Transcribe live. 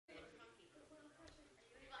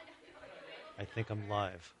I think I'm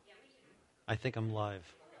live. I think I'm live.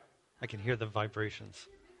 I can hear the vibrations.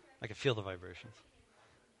 I can feel the vibrations.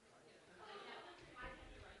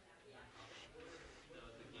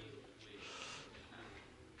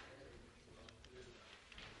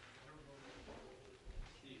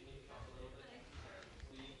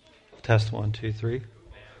 Test 1, 2, 3.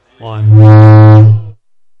 1.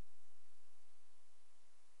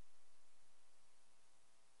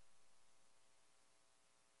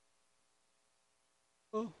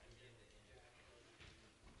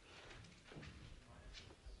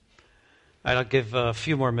 All right, I'll give a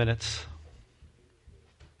few more minutes.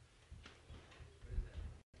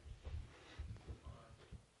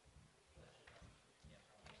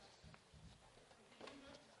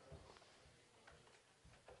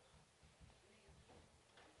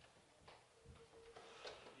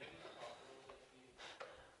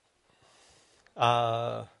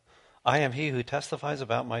 I am he who testifies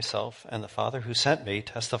about myself, and the Father who sent me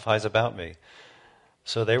testifies about me.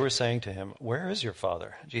 So they were saying to him, "Where is your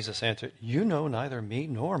Father?" Jesus answered, "You know neither me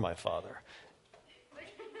nor my Father."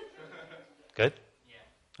 Good?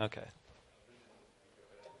 Okay.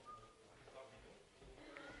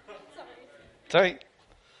 Sorry.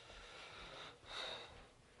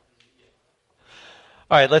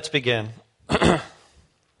 All right, let's begin.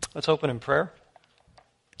 Let's open in prayer.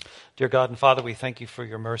 Dear God and Father, we thank you for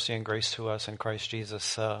your mercy and grace to us in Christ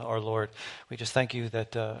Jesus, our Lord. We just thank you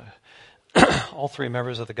that all three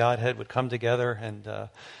members of the Godhead would come together and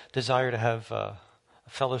desire to have a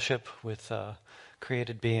fellowship with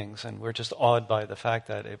created beings. And we're just awed by the fact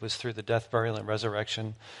that it was through the death, burial, and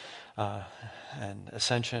resurrection and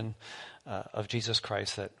ascension of Jesus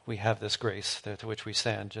Christ that we have this grace to which we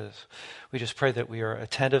stand. We just pray that we are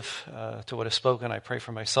attentive to what is spoken. I pray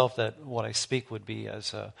for myself that what I speak would be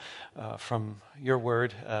as from your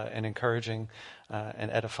word and encouraging and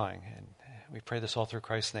edifying. And we pray this all through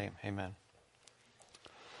Christ's name. Amen.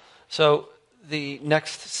 So the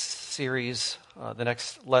next series, the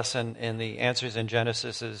next lesson in the Answers in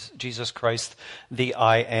Genesis is Jesus Christ, the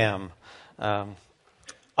I Am. I'm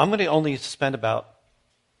going to only spend about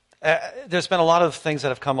there's been a lot of things that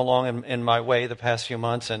have come along in my way the past few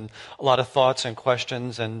months, and a lot of thoughts and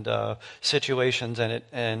questions and situations,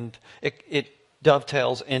 and it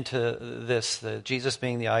dovetails into this, the Jesus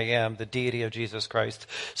being the I Am, the deity of Jesus Christ.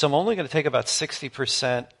 So I'm only going to take about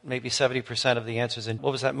 60%, maybe 70% of the answers. In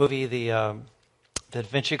what was that movie, the Da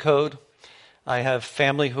Vinci Code? I have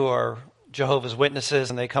family who are Jehovah's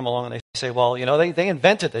Witnesses, and they come along and they say, well, you know, they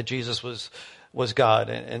invented that Jesus was God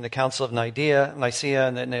in the Council of Nicaea,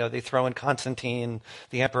 and then they throw in Constantine,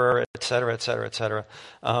 the emperor, et cetera, et cetera, et cetera.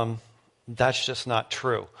 That's just not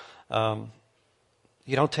true.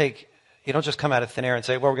 You don't just come out of thin air and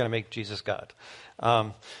say, well, we're going to make Jesus God.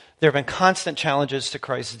 There have been constant challenges to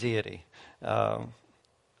Christ's deity. As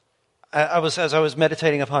I was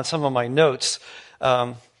meditating upon some of my notes,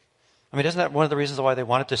 isn't that one of the reasons why they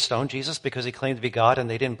wanted to stone Jesus? Because he claimed to be God and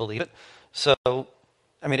they didn't believe it. So,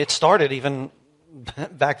 it started even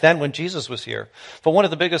back then when Jesus was here. But one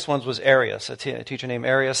of the biggest ones was Arius, a teacher named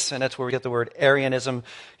Arius, and that's where we get the word Arianism.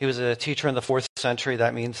 He was a teacher in the 4th century.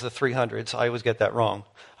 That means the 300s. I always get that wrong.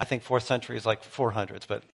 I think 4th century is like 400s,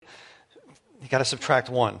 but you got to subtract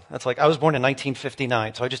 1. That's like, I was born in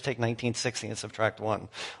 1959, so I just take 1960 and subtract 1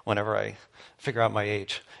 whenever I figure out my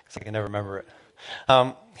age, because I can never remember it.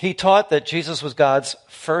 He taught that Jesus was God's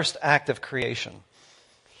first act of creation.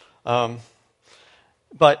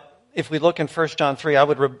 But if we look in 1 John 3, I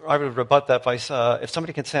would rebut that by, if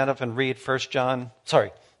somebody can stand up and read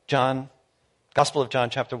Gospel of John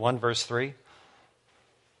chapter 1, verse 3.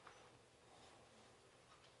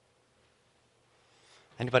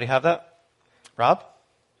 Anybody have that? Rob? It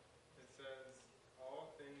says,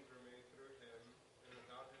 all things were made through him, and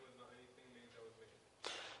without him was not anything made that was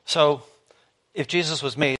made. So, if Jesus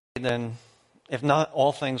was made, then if not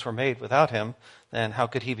all things were made without him, then how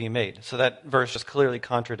could he be made? So that verse just clearly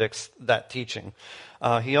contradicts that teaching.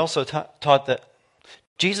 He also taught that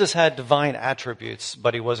Jesus had divine attributes,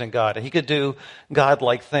 but he wasn't God. He could do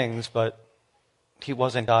God-like things, but he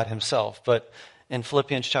wasn't God himself. But in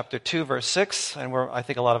Philippians chapter 2, verse 6, and I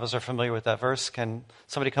think a lot of us are familiar with that verse. Can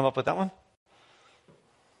somebody come up with that one?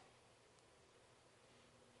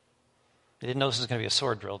 You didn't know this was going to be a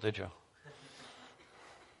sword drill, did you?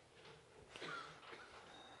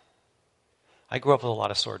 I grew up with a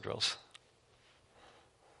lot of sword drills.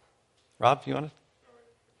 Rob, you want to?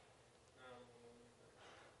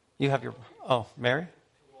 You have your... Oh, Mary?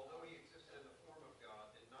 Although he existed in the form of God,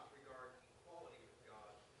 did not regard equality with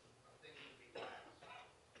God a thing to be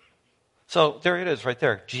grasped. So there it is right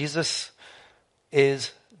there. Jesus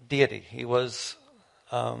is deity. He was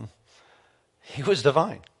He was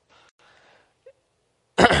divine.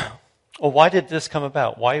 Well, why did this come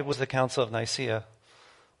about? Why was the Council of Nicaea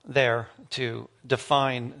there to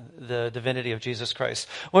define the divinity of Jesus Christ?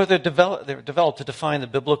 Well, they were developed to define the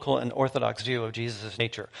biblical and orthodox view of Jesus'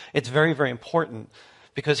 nature. It's very, very important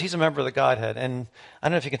because he's a member of the Godhead. And I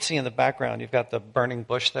don't know if you can see in the background, you've got the burning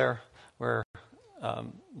bush there where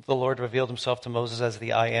the Lord revealed himself to Moses as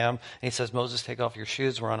the I am. And he says, Moses, take off your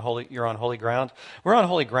shoes. You're on holy ground. We're on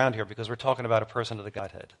holy ground here because we're talking about a person of the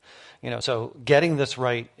Godhead. So getting this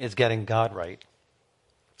right is getting God right.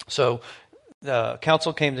 So the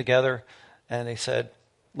council came together and they said,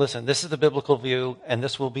 listen, this is the biblical view and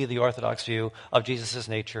this will be the orthodox view of Jesus'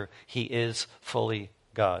 nature. He is fully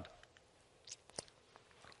God.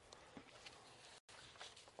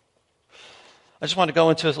 I just want to go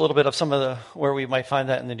into a little bit of some of where we might find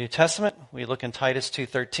that in the New Testament. We look in Titus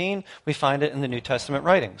 2:13. We find it in the New Testament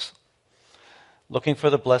writings. Looking for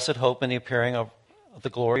the blessed hope and the appearing of the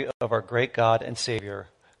glory of our great God and Savior,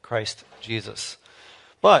 Christ Jesus.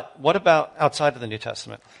 But what about outside of the New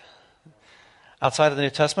Testament? Outside of the New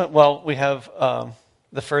Testament, well, we have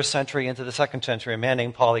the first century into the second century, a man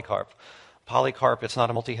named Polycarp. Polycarp, it's not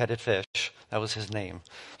a multi-headed fish. That was his name.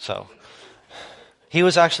 So he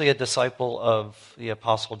was actually a disciple of the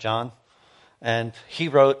Apostle John, and he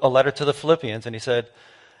wrote a letter to the Philippians, and he said,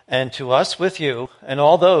 and to us with you and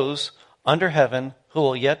all those under heaven who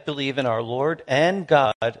will yet believe in our Lord and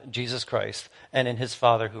God, Jesus Christ, and in his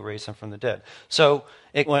Father who raised him from the dead. So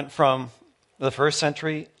it went from the first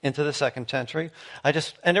century into the second century.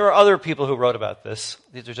 And there are other people who wrote about this.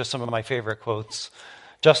 These are just some of my favorite quotes.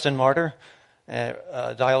 Justin Martyr,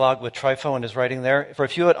 dialogue with Trypho in his writing there. For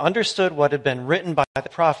if you had understood what had been written by the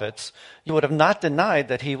prophets, you would have not denied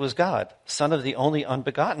that he was God, son of the only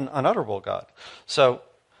unbegotten, unutterable God. So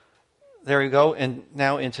there you go, and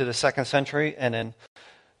now into the second century, and then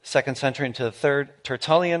second century into the third,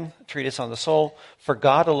 Tertullian, treatise on the soul. For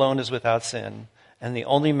God alone is without sin, and the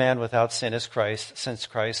only man without sin is Christ, since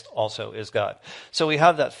Christ also is God. So we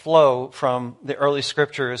have that flow from the early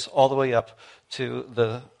scriptures all the way up to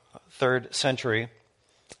the third century,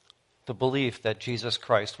 the belief that Jesus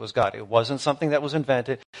Christ was God. It wasn't something that was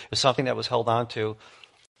invented. It was something that was held on to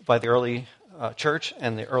by the early church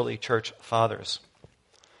and the early church fathers.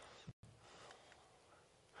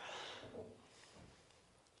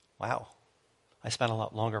 Wow. I spent a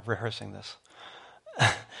lot longer rehearsing this.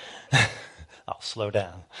 I'll slow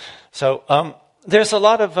down. So there's a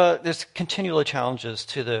lot of, there's continual challenges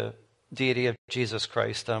to the deity of Jesus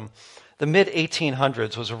Christ. The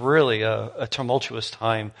mid-1800s was really a tumultuous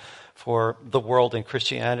time for the world in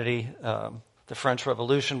Christianity. The French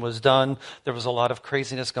Revolution was done. There was a lot of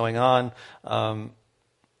craziness going on.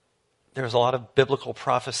 There was a lot of biblical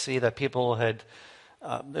prophecy that people had.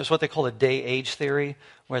 There's what they call a day-age theory,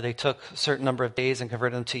 where they took a certain number of days and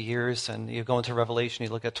converted them to years. And you go into Revelation,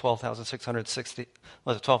 you look at 1,260,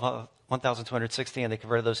 and they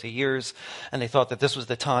converted those to years. And they thought that this was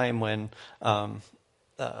the time when,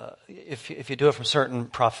 if you do it from certain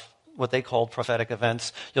what they called prophetic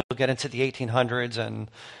events, you'll get into the 1800s. And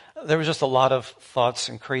there was just a lot of thoughts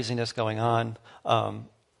and craziness going on.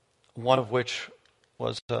 One of which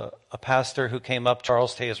was a pastor who came up,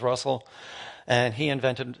 Charles Taze Russell. And he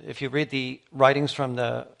invented, if you read the writings from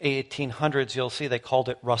the 1800s, you'll see they called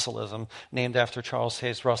it Russellism, named after Charles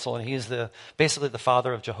Taze Russell. And he's basically the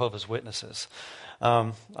father of Jehovah's Witnesses.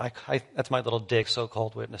 That's my little dig,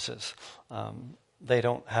 so-called witnesses. They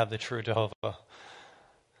don't have the true Jehovah.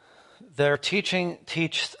 Their teaching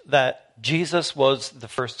teaches that Jesus was the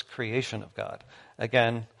first creation of God.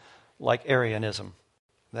 Again, like Arianism,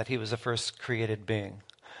 that he was the first created being.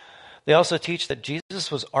 They also teach that Jesus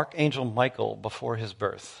was Archangel Michael before his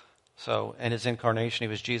birth. So in his incarnation, he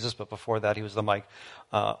was Jesus, but before that, he was the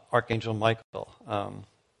Archangel Michael.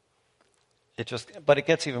 But it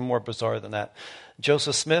gets even more bizarre than that.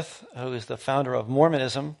 Joseph Smith, who is the founder of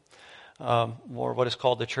Mormonism, or what is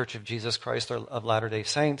called the Church of Jesus Christ of Latter-day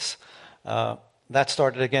Saints, that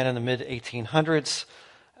started again in the mid-1800s.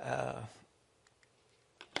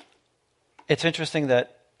 It's interesting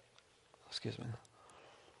that,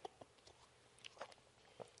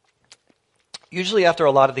 usually after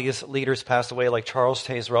a lot of these leaders passed away, like Charles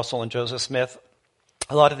Taze Russell and Joseph Smith,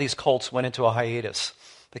 a lot of these cults went into a hiatus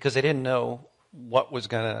because they didn't know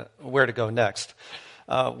where to go next.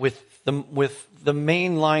 With the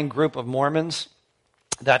mainline group of Mormons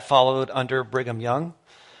that followed under Brigham Young,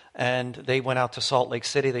 and they went out to Salt Lake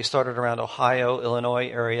City. They started around Ohio, Illinois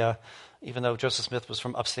area, even though Joseph Smith was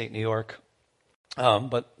from upstate New York.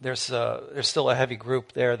 But there's still a heavy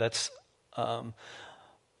group there that's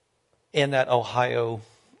in that Ohio,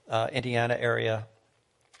 Indiana area.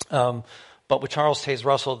 But But with Charles Taze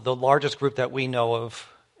Russell, the largest group that we know of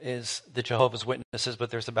is the Jehovah's Witnesses, but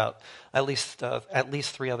there's about at least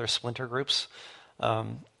 3 other splinter groups.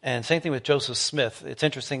 And same thing with Joseph Smith. It's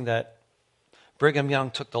interesting that Brigham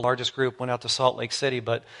Young took the largest group, went out to Salt Lake City,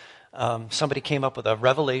 but somebody came up with a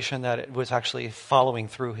revelation that it was actually following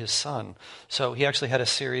through his son. So he actually had a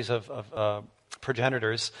series of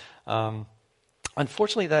progenitors.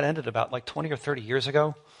 Unfortunately, that ended about like 20 or 30 years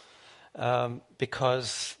ago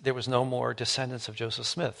because there was no more descendants of Joseph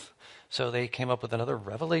Smith. So they came up with another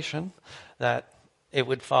revelation that it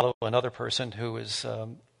would follow another person who is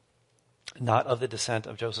not of the descent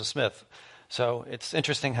of Joseph Smith. So it's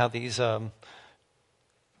interesting how these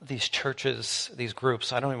churches, these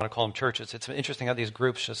groups, I don't even want to call them churches, it's interesting how these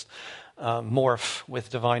groups just morph with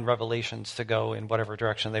divine revelations to go in whatever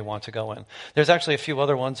direction they want to go in. There's actually a few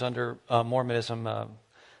other ones under Mormonism.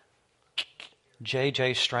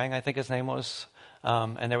 J.J. Strang, I think his name was.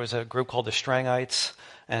 And there was a group called the Strangites.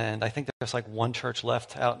 And I think there's like one church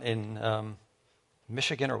left out in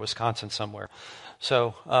Michigan or Wisconsin somewhere.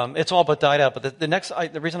 So it's all but died out. But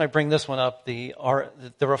the reason I bring this one up, the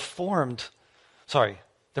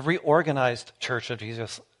Reorganized Church of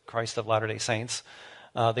Jesus Christ of Latter-day Saints,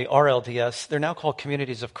 the RLDS, they're now called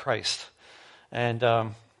Communities of Christ. And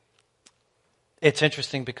it's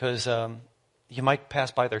interesting because you might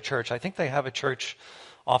pass by their church. I think they have a church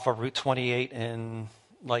off of Route 28 in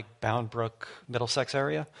like Bound Brook, Middlesex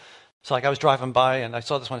area. So like I was driving by and I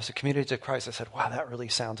saw this one. It said Communities of Christ. I said, wow, that really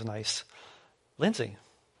sounds nice. Lindsay?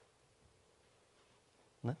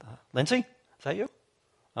 Lindsay? Is that you?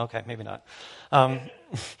 Okay, maybe not. But,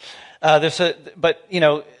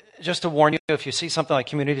 just to warn you, if you see something like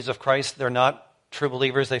Communities of Christ, they're not true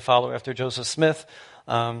believers. They follow after Joseph Smith.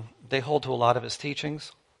 They hold to a lot of his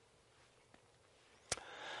teachings.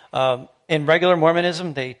 In regular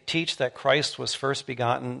Mormonism, they teach that Christ was first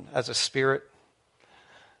begotten as a spirit.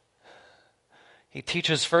 He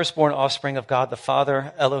teaches firstborn offspring of God the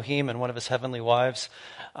Father, Elohim, and one of his heavenly wives.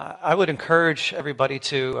 I would encourage everybody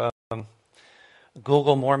to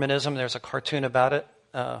Google Mormonism. There's a cartoon about it.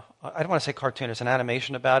 I don't want to say cartoon. It's an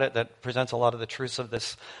animation about it that presents a lot of the truths of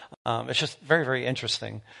this. It's just very, very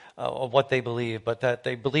interesting of what they believe. But that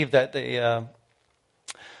they believe that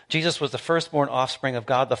Jesus was the firstborn offspring of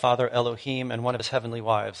God the Father, Elohim, and one of his heavenly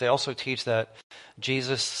wives. They also teach that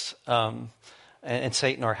Jesus and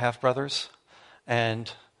Satan are half-brothers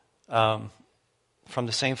and from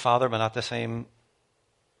the same father but not the same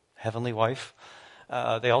heavenly wife.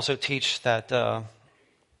 They also teach that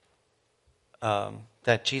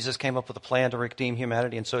that Jesus came up with a plan to redeem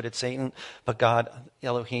humanity, and so did Satan. But God,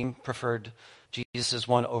 Elohim, preferred Jesus'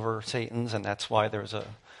 one over Satan's, and that's why there's a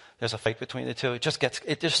fight between the two. It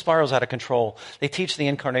just spirals out of control. They teach the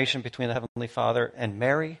incarnation between the Heavenly Father and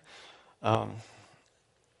Mary,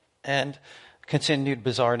 and continued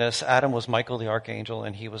bizarreness. Adam was Michael the archangel,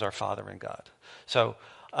 and he was our Father in God. So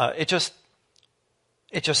it just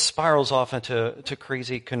spirals off into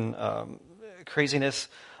craziness.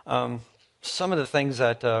 Some of the things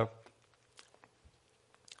that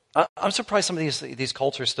I'm surprised some of these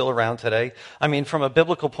cults are still around today. I mean, from a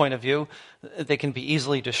biblical point of view, they can be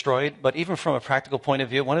easily destroyed. But even from a practical point of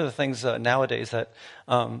view, one of the things nowadays that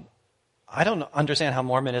I don't understand how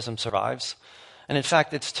Mormonism survives. And in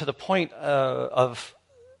fact, it's to the point of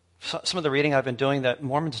some of the reading I've been doing that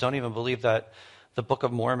Mormons don't even believe that the Book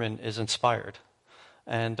of Mormon is inspired.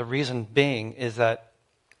 And the reason being is that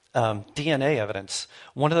DNA evidence.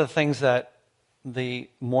 One of the things that the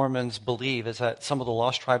Mormons believe is that some of the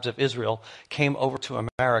lost tribes of Israel came over to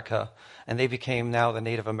America, and they became now the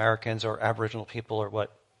Native Americans or Aboriginal people, or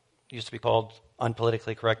what used to be called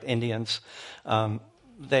unpolitically correct Indians.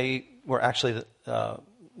 They were actually,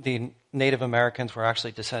 the Native Americans were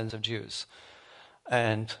actually descendants of Jews.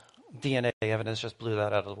 And DNA evidence just blew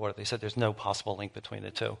that out of the water. They said there's no possible link between the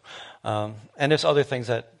two. And there's other things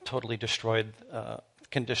that totally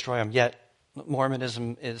can destroy them. Yet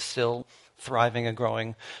Mormonism is still thriving and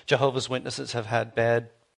growing. Jehovah's Witnesses have had bad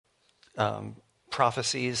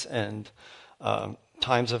prophecies and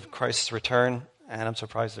times of Christ's return, and I'm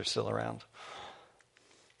surprised they're still around.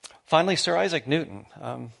 Finally, Sir Isaac Newton.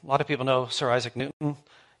 A lot of people know Sir Isaac Newton.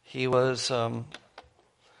 He was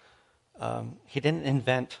he didn't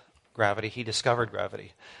invent gravity, he discovered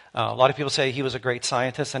gravity. A lot of people say he was a great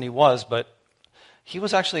scientist, and he was, but he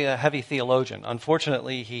was actually a heavy theologian.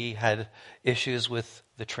 Unfortunately, he had issues with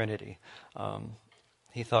the Trinity.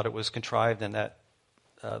 He thought it was contrived and that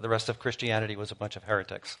the rest of Christianity was a bunch of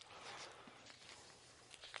heretics.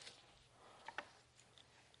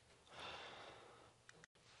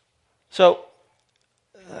 So,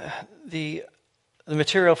 the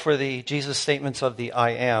material for the Jesus statements of the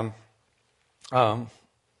I Am I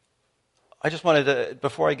just wanted to,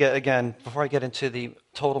 before I get into the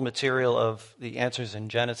total material of the answers in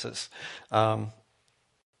Genesis,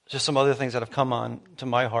 just some other things that have come on to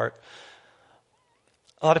my heart.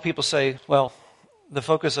 A lot of people say, well, the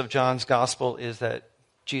focus of John's gospel is that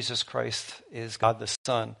Jesus Christ is God the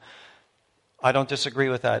Son. I don't disagree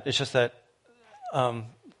with that. It's just that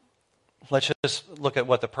let's just look at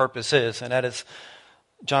what the purpose is, and that is,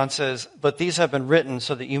 John says, but these have been written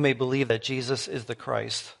so that you may believe that Jesus is the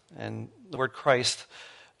Christ. And the word Christ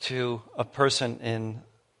to a person in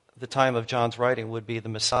the time of John's writing would be the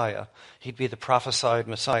Messiah. He'd be the prophesied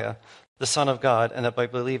Messiah, the Son of God, and that by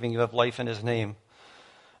believing you have life in his name.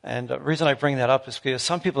 And the reason I bring that up is because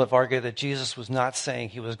some people have argued that Jesus was not saying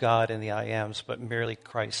he was God in the I ams, but merely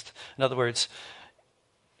Christ. In other words,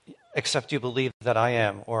 except you believe that I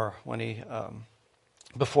am, or when he,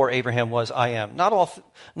 before Abraham was, I am. Not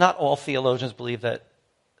all theologians believe that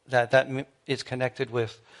is connected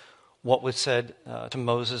with what was said to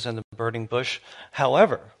Moses in the burning bush.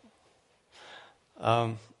 However,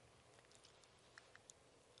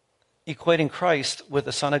 equating Christ with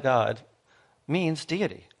the Son of God means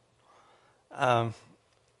deity. And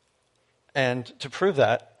to prove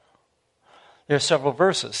that, there are several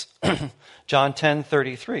verses. John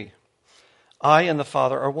 10:33. I and the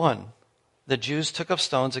Father are one. The Jews took up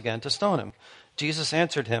stones again to stone him. Jesus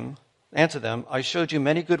answered them, I showed you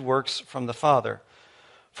many good works from the Father.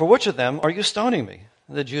 For which of them are you stoning me?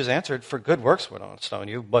 The Jews answered, for good works we don't stone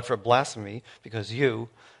you, but for blasphemy, because you,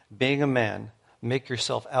 being a man, make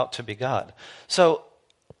yourself out to be God. So,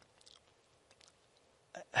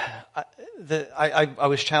 I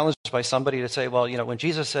was challenged by somebody to say, well, when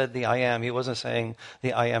Jesus said the I am, he wasn't saying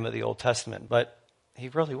the I am of the Old Testament, but he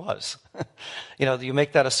really was. You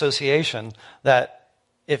make that association that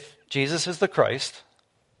if Jesus is the Christ,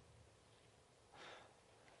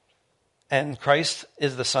 and Christ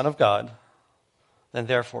is the Son of God, then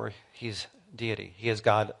therefore he's deity. He is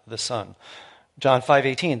God the Son. John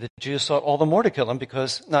 5:18, the Jews sought all the more to kill him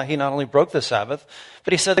because he not only broke the Sabbath,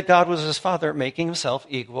 but he said that God was his Father, making himself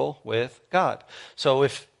equal with God. So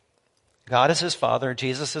if God is his Father,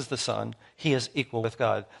 Jesus is the Son, he is equal with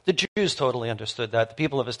God. The Jews totally understood that. The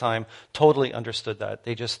people of his time totally understood that.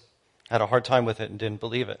 They just had a hard time with it and didn't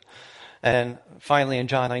believe it. And finally, in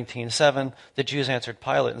John 19:7, the Jews answered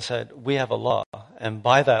Pilate and said, we have a law, and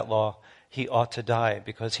by that law he ought to die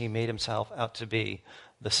because he made himself out to be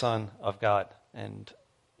the Son of God. And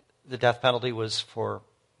the death penalty was for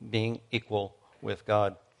being equal with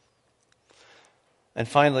God. And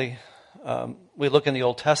finally, we look in the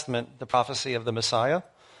Old Testament, the prophecy of the Messiah,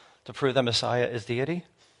 to prove that Messiah is deity.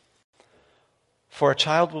 For a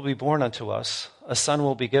child will be born unto us, a son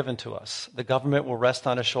will be given to us. The government will rest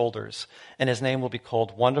on his shoulders, and his name will be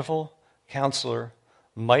called Wonderful, Counselor,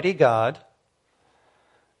 Mighty God,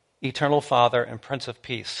 Eternal Father, and Prince of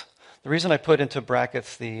Peace. The reason I put into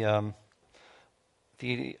brackets the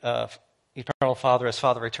Eternal Father as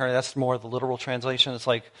Father Eternal, that's more the literal translation. It's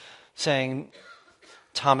like saying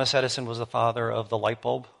Thomas Edison was the father of the light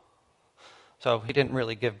bulb. So he didn't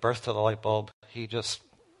really give birth to the light bulb. He just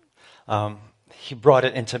he brought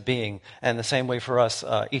it into being. And the same way for us,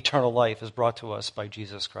 eternal life is brought to us by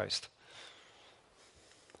Jesus Christ.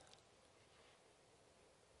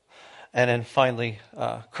 And then finally,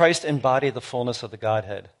 Christ embodied the fullness of the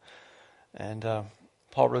Godhead. And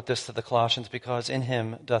Paul wrote this to the Colossians, because in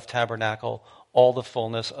him doth tabernacle all the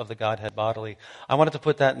fullness of the Godhead bodily. I wanted to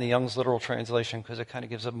put that in the Young's literal translation because it kind of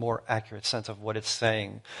gives a more accurate sense of what it's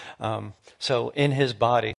saying. So in his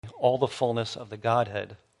body, all the fullness of the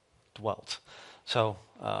Godhead dwelt. So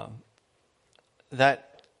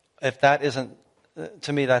that, if that isn't,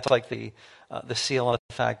 to me, that's like the seal on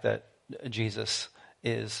the fact that Jesus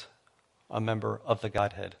is a member of the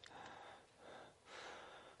Godhead.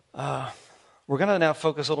 We're going to now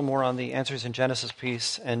focus a little more on the answers in Genesis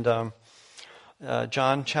piece, and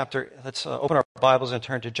John chapter, let's open our Bibles and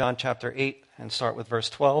turn to John chapter 8 and start with verse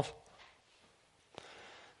 12.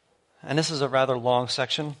 And this is a rather long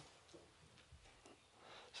section.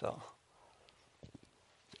 So,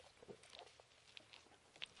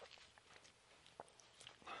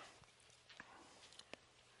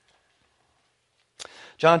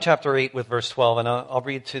 John chapter 8 with verse 12, and I'll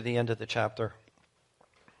read to the end of the chapter.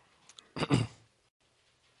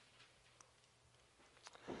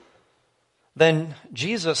 Then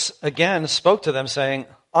Jesus again spoke to them, saying,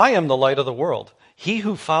 I am the light of the world. He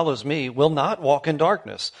who follows me will not walk in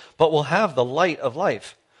darkness, but will have the light of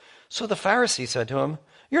life. So the Pharisee said to him,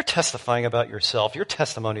 you're testifying about yourself. Your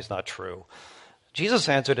testimony is not true. Jesus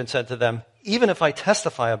answered and said to them, even if I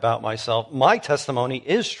testify about myself, my testimony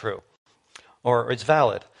is true, or it's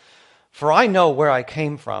valid. For I know where I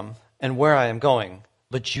came from and where I am going,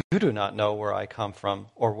 but you do not know where I come from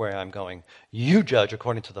or where I am going. You judge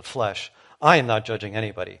according to the flesh. I am not judging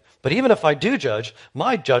anybody. But even if I do judge,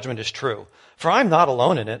 my judgment is true. For I am not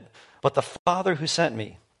alone in it, but the Father who sent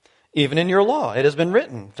me. Even in your law it has been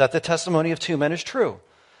written that the testimony of two men is true.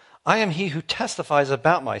 I am he who testifies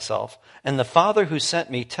about myself, and the Father who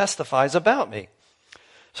sent me testifies about me.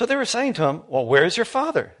 So they were saying to him, well, where is your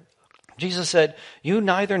Father? Jesus said, you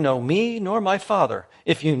neither know me nor my Father.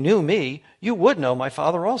 If you knew me, you would know my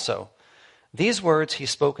Father also. These words he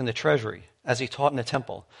spoke in the treasury, as he taught in the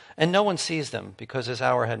temple, and no one seized him, because his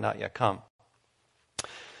hour had not yet come.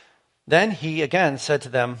 Then he again said to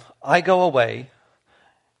them, I go away,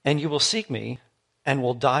 and you will seek me, and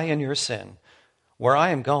will die in your sin. Where I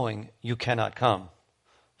am going, you cannot come.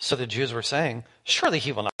 So the Jews were saying, surely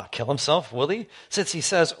he will not kill himself, will he? Since he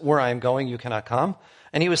says, where I am going, you cannot come.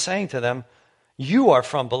 And he was saying to them, you are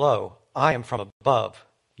from below, I am from above.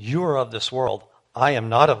 You are of this world, I am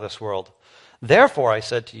not of this world. Therefore I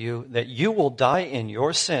said to you that you will die in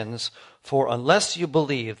your sins, for unless you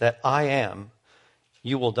believe that I am,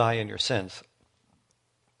 you will die in your sins.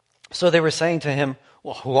 So they were saying to him,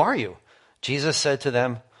 well, who are you? Jesus said to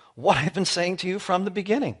them, what I have been saying to you from the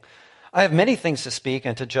beginning. I have many things to speak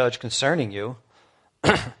and to judge concerning you,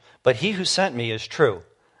 but he who sent me is true,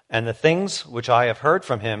 and the things which I have heard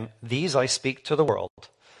from him, these I speak to the world.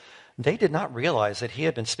 They did not realize that he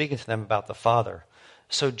had been speaking to them about the Father.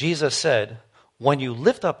 So Jesus said, when you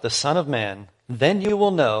lift up the Son of Man, then you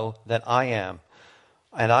will know that I am.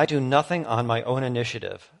 And I do nothing on my own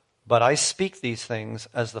initiative, but I speak these things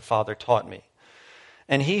as the Father taught me.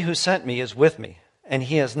 And he who sent me is with me, and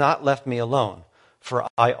he has not left me alone, for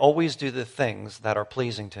I always do the things that are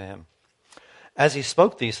pleasing to him. As he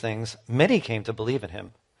spoke these things, many came to believe in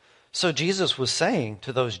him. So Jesus was saying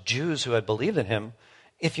to those Jews who had believed in him,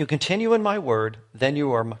 if you continue in my word, then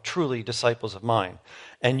you are truly disciples of mine,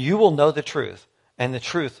 and you will know the truth, and the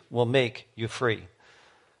truth will make you free.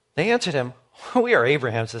 They answered him, we are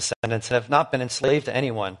Abraham's descendants and have not been enslaved to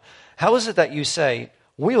anyone. How is it that you say,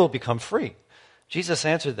 we will become free? Jesus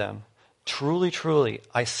answered them, truly, truly,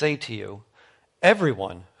 I say to you,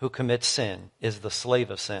 everyone who commits sin is the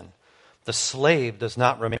slave of sin. The slave does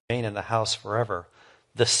not remain in the house forever.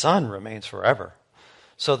 The Son remains forever.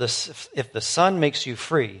 So if the Son makes you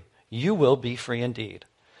free, you will be free indeed.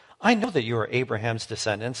 I know that you are Abraham's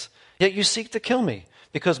descendants, yet you seek to kill me,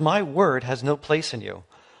 because my word has no place in you.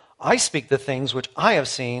 I speak the things which I have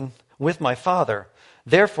seen with my Father.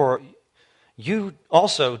 Therefore, you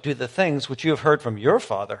also do the things which you have heard from your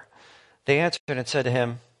father. They answered and said to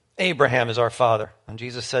him, Abraham is our father. And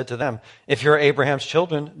Jesus said to them, if you're Abraham's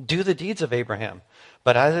children, do the deeds of Abraham.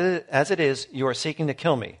 But as it is, you are seeking to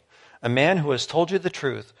kill me, a man who has told you the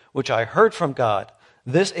truth, which I heard from God.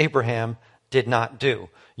 This Abraham did not do.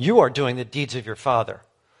 You are doing the deeds of your father.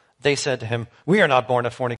 They said to him, we are not born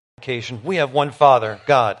of fornication. We have one Father,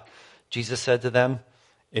 God. Jesus said to them,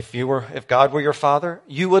 if God were your father,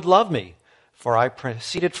 you would love me, for I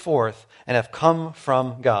proceeded forth and have come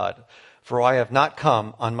from God. For I have not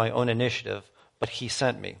come on my own initiative, but he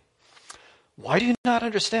sent me. Why do you not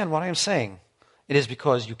understand what I am saying? It is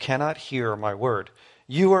because you cannot hear my word.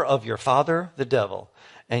 You are of your father, the devil,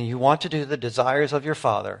 and you want to do the desires of your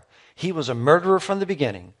father. He was a murderer from the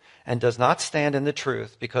beginning and does not stand in the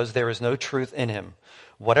truth, because there is no truth in him.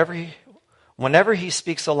 Whenever he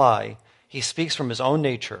speaks a lie, he speaks from his own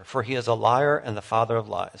nature, for he is a liar and the father of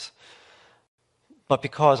lies. But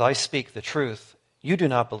because I speak the truth, you do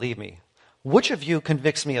not believe me. Which of you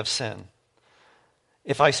convicts me of sin?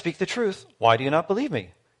 If I speak the truth, why do you not believe me?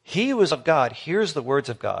 He who is of God hears the words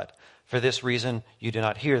of God. For this reason you do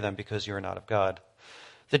not hear them, because you are not of God.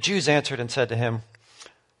 The Jews answered and said to him,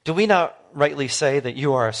 do we not rightly say that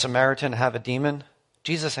you are a Samaritan and have a demon?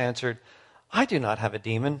 Jesus answered, I do not have a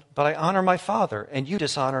demon, but I honor my Father, and you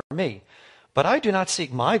dishonor me. But I do not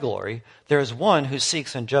seek my glory. There is one who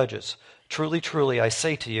seeks and judges. Truly, truly, I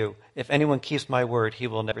say to you, if anyone keeps my word, he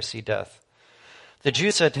will never see death. The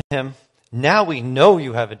Jews said to him, now we know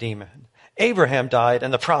you have a demon. Abraham died,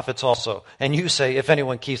 and the prophets also. And you say, if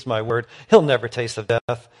anyone keeps my word, he'll never taste of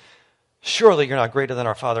death. Surely you're not greater than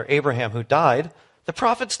our father Abraham, who died. The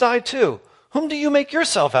prophets died too. Whom do you make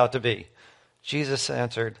yourself out to be? Jesus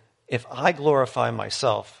answered, if I glorify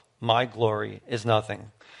myself, my glory is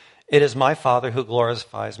nothing. It is my Father who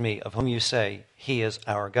glorifies me, of whom you say, he is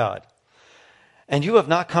our God. And you have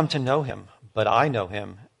not come to know him, but I know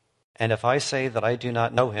him. And if I say that I do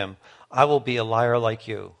not know him, I will be a liar like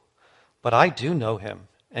you. But I do know him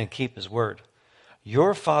and keep his word.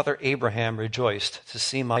 Your father Abraham rejoiced to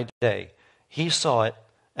see my day. He saw it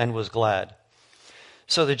and was glad.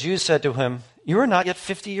 So the Jews said to him, "You are not yet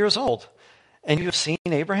 50 years old, and you have seen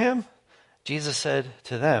Abraham?" Jesus said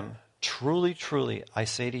to them, "Truly, truly, I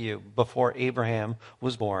say to you, before Abraham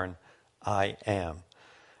was born, I am."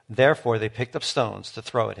 Therefore they picked up stones to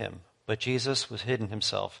throw at him, but Jesus was hidden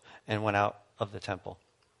himself and went out of the temple.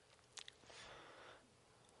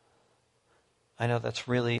 I know that's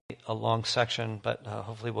really a long section, but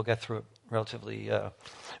hopefully we'll get through it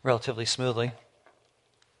relatively smoothly.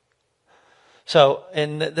 So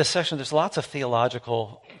in this section, there's lots of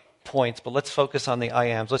theological points, but let's focus on the I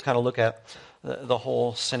ams. Let's kind of look at the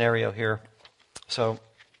whole scenario here. So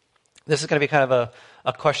this is going to be kind of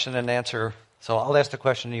a question and answer. So I'll ask the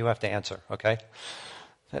question and you have to answer, okay?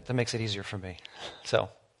 That makes it easier for me. So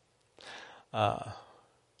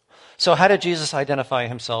how did Jesus identify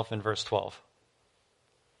himself in verse 12?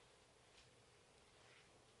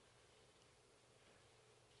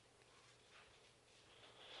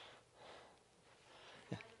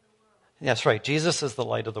 That's right. Jesus is the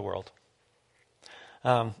light of the world.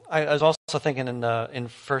 I was also thinking in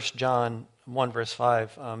 1 John 1, verse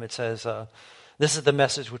 5, it says, "This is the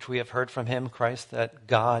message which we have heard from him, Christ, that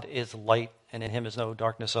God is light, and in him is no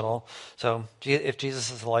darkness at all." So if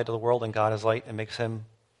Jesus is the light of the world and God is light, it makes him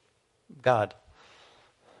God.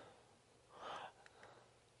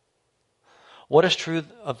 What is true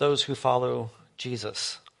of those who follow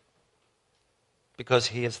Jesus? Because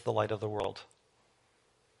he is the light of the world.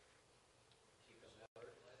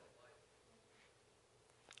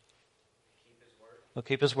 He'll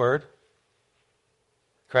keep his word.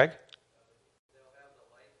 Craig?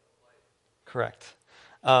 Correct.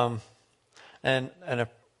 And a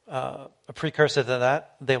precursor to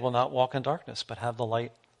that, they will not walk in darkness, but have the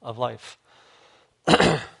light of life.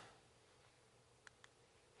 In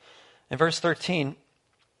verse 13,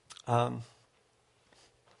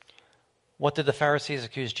 what did the Pharisees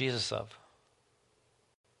accuse Jesus of?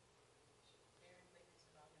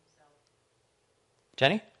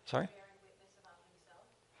 Jenny? Sorry?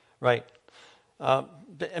 Right.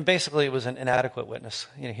 And basically it was an inadequate witness.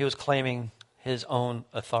 He was claiming his own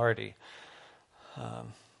authority,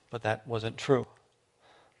 but that wasn't true.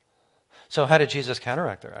 So how did Jesus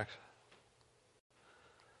counteract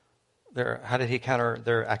how did he counter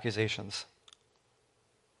their accusations?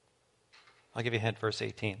 I'll give you a hint, verse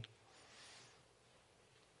 18.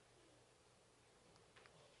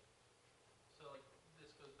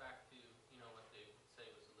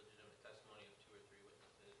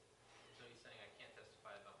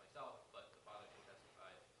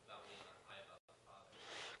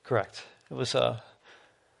 Correct. It was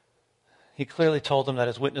he clearly told them that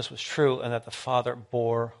his witness was true and that the Father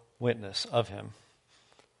bore witness of him.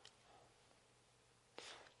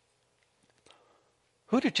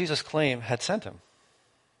 Who did Jesus claim had sent him?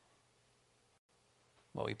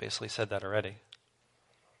 Well, we basically said that already.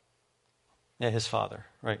 Yeah, his Father,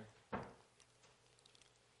 right.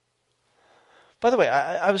 By the way,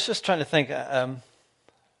 I was just trying to think,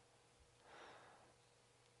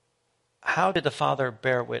 how did the Father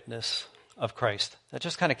bear witness of Christ? That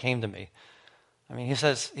just kind of came to me. I mean, he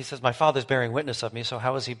says, my Father's bearing witness of me, so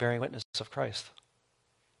how is he bearing witness of Christ?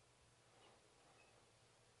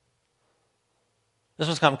 This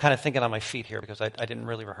one's, I'm kind of thinking on my feet here because I didn't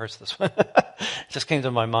really rehearse this one. It just came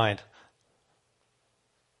to my mind.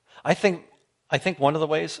 I think one of the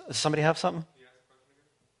ways, does somebody have something?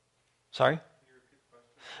 Sorry?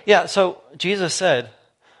 Yeah, so Jesus said,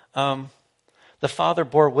 the Father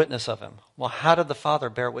bore witness of him. Well, how did the Father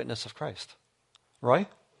bear witness of Christ? Roy? There's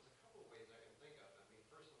a couple of ways I can think of. I mean,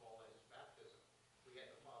 first of all, at his baptism, we had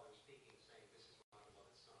the Father speaking, saying, "This is my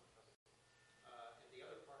beloved Son." And the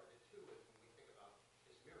other part of it, too, is when we think about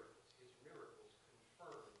his miracles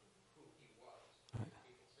confirmed who he was. Right.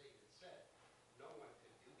 You can say even said, no one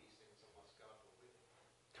could do these things unless God were with him.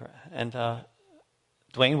 Correct. And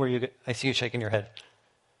Dwayne, I see you shaking your head.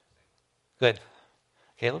 Good.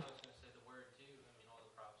 Caleb?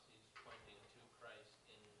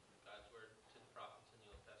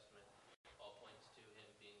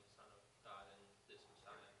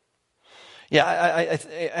 Yeah,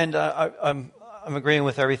 I'm agreeing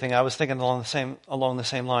with everything. I was thinking along the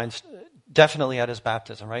same lines. Definitely at his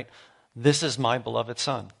baptism, right? This is my beloved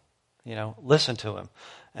Son. Listen to him,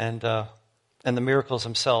 and the miracles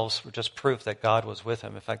themselves were just proof that God was with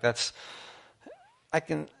him. In fact,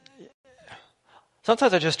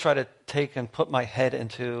 sometimes I just try to take and put my head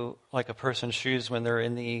into like a person's shoes when they're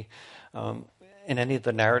in in any of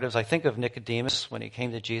the narratives. I think of Nicodemus when he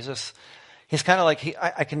came to Jesus. He's kind of like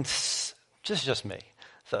I can. Just me.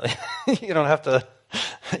 So you don't have to,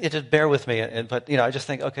 you just bear with me. But, I just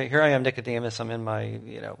think, okay, here I am, Nicodemus. I'm in my,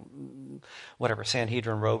 whatever,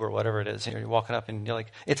 Sanhedrin robe or whatever it is. You're walking up and you're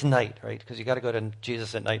like, it's night, right? Because you got to go to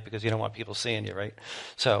Jesus at night because you don't want people seeing you, right?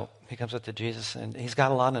 So he comes up to Jesus and he's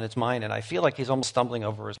got a lot on his mind. And I feel like he's almost stumbling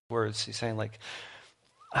over his words. He's saying like,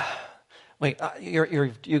 wait,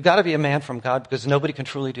 you've got to be a man from God because nobody can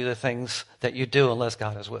truly do the things that you do unless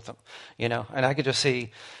God is with them, And I could just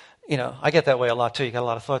see, I get that way a lot too. You got a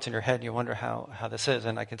lot of thoughts in your head and you wonder how this is.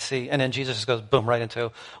 And I can see, and then Jesus just goes boom right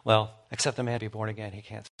into, well, except the man be born again, he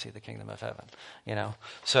can't see the kingdom of heaven,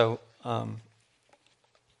 So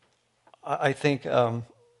I think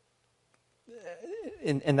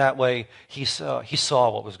in that way, he saw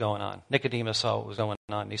what was going on. Nicodemus saw what was going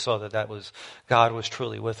on. And he saw that God was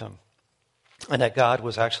truly with him. And that God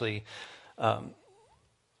was actually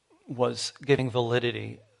was giving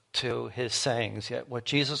validity to his sayings. Yet what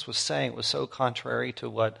Jesus was saying was so contrary to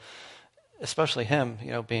what, especially him,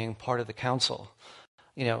 being part of the council.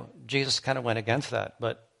 Jesus kind of went against that.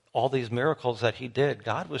 But all these miracles that he did,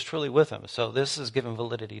 God was truly with him. So this is giving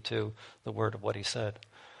validity to the word of what he said.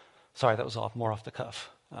 Sorry, that was more off the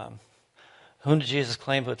cuff. Whom did Jesus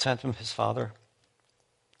claim who had sent him? His Father.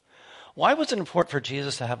 Why was it important for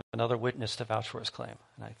Jesus to have another witness to vouch for his claim?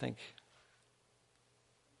 And I think,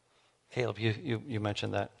 Caleb, you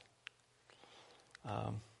mentioned that.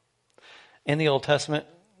 In the Old Testament,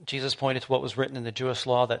 Jesus pointed to what was written in the Jewish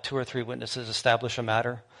law, that 2 or 3 witnesses establish a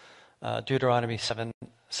matter. Deuteronomy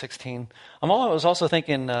 7:16. I was also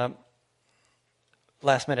thinking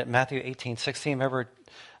last minute, Matthew 18:16. Remember,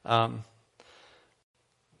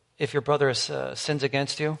 if your brother sins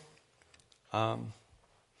against you,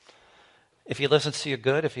 if he listens to you,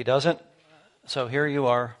 good. If he doesn't, so here you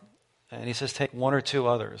are. And he says, take 1 or 2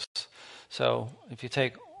 others. So if you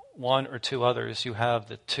take 1 or 2 others, you have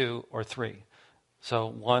the 2 or 3. So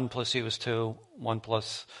 1 plus you is 2, 1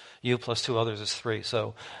 plus you plus 2 others is 3.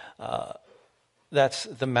 So that's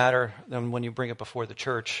the matter. Then when you bring it before the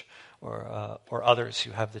church or others,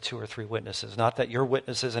 you have the 2 or 3 witnesses. Not that your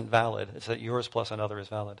witness isn't valid. It's that yours plus another is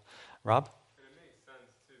valid. Rob? And it makes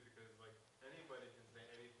sense, too, because, anybody can say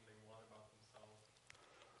anything they want about themselves.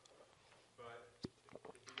 But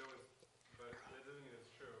but that doesn't mean it's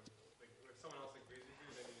true. If someone else agrees with you,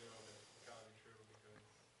 then you know that it's got to be true, because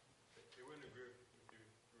they wouldn't agree with you if you were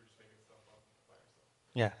just making stuff up by yourself.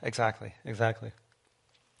 Yeah, exactly.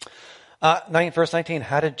 Verse 19,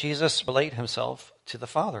 how did Jesus relate himself to the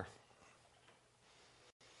Father?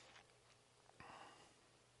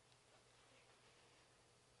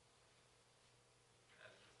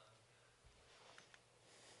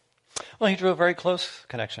 Well, he drew a very close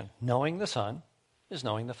connection. Knowing the Son is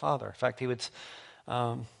knowing the Father. In fact, he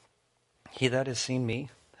that has seen me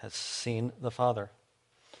has seen the Father.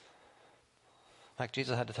 In fact,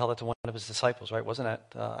 Jesus had to tell that to one of his disciples, right? Wasn't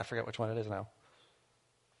that, I forget which one it is now.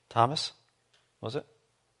 Thomas? Was it?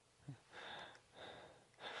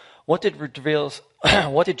 What did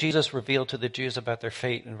Jesus reveal to the Jews about their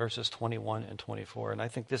fate in verses 21 and 24? And I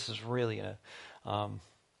think this is really an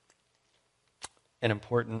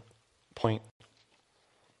important point.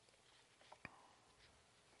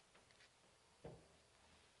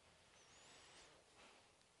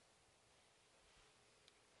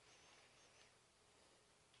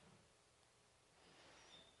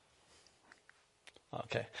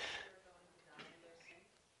 Okay.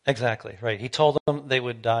 Exactly, right. He told them they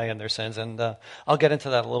would die in their sins, and I'll get into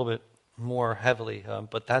that a little bit more heavily,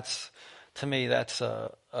 but to me, that's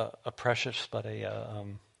a precious but a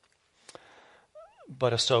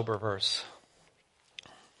sober verse.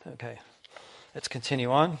 Okay, let's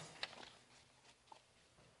continue on.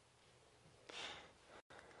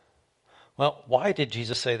 Well, why did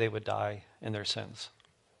Jesus say they would die in their sins?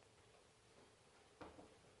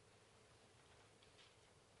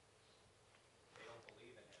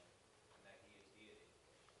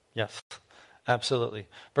 Yes, absolutely.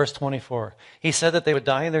 Verse 24. He said that they would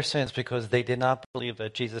die in their sins because they did not believe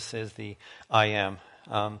that Jesus is the I am.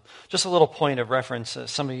 Just a little point of reference.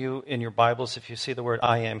 Some of you in your Bibles, if you see the word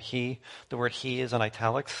I am he, the word he is in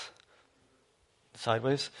italics,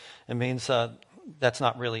 sideways. It means that's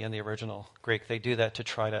not really in the original Greek. They do that to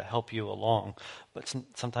try to help you along, but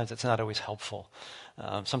sometimes it's not always helpful.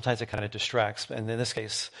 Sometimes it kind of distracts. And in this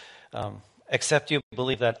case, except you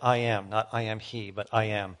believe that I am, not I am he, but I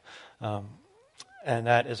am. And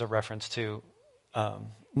that is a reference to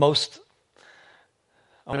most,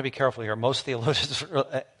 I'm going to be careful here, most theologians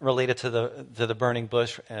related to the burning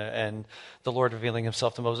bush and the Lord revealing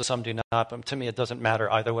himself to Moses. Some do not, but to me it doesn't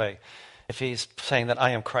matter either way. If he's saying that I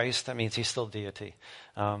am Christ, that means he's still deity.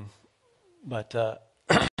 But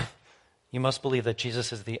you must believe that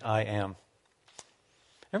Jesus is the I am.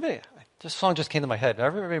 Everybody, this song just came to my head.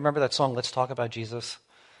 Everybody remember that song, Let's Talk About Jesus?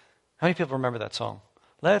 How many people remember that song?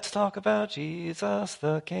 Let's talk about Jesus,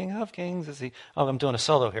 the King of Kings. Is he? Oh, I'm doing a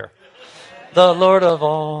solo here. The Lord of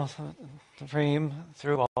all, supreme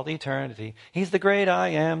through all eternity. He's the great I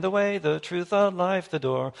am, the way, the truth, the life, the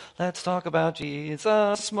door. Let's talk about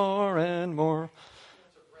Jesus more and more.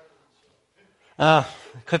 It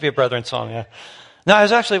could be a Brethren song, yeah. No, it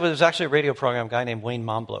was actually a radio program, a guy named Wayne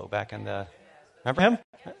Momblo back in the... Remember him?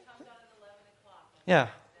 Yeah.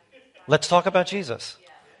 Let's talk about Jesus.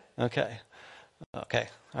 Okay. All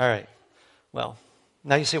right. Well,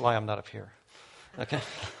 now you see why I'm not up here. Okay.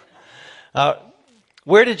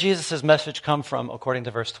 Where did Jesus' message come from according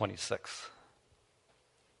to verse 26?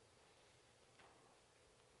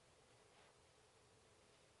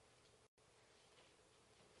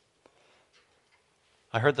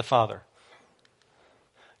 I heard the Father.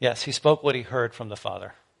 Yes, he spoke what he heard from the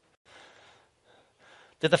Father.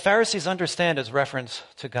 Did the Pharisees understand his reference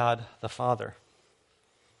to God the Father?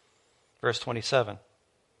 Verse 27.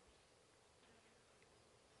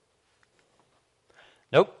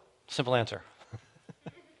 Nope. Simple answer.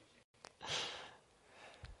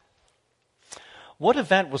 What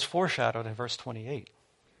event was foreshadowed in verse 28?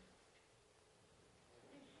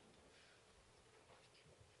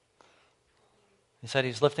 He said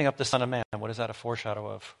he's lifting up the Son of Man. What is that a foreshadow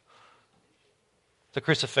of? The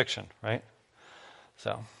crucifixion, right?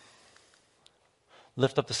 So,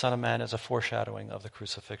 lift up the Son of Man as a foreshadowing of the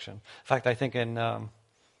crucifixion. In fact, I think in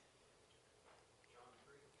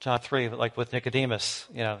John 3, like with Nicodemus,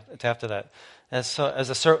 it's after that.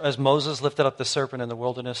 As Moses lifted up the serpent in the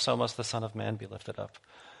wilderness, so must the Son of Man be lifted up.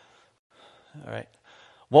 All right.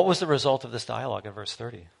 What was the result of this dialogue in verse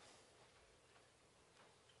 30?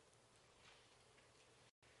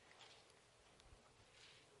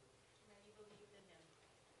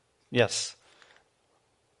 Yes.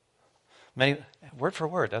 Word for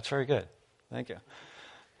word. That's very good. Thank you.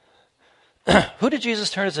 Who did Jesus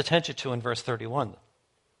turn his attention to in verse 31?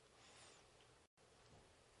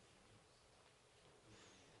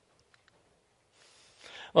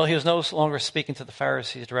 Well, he was no longer speaking to the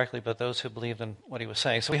Pharisees directly, but those who believed in what he was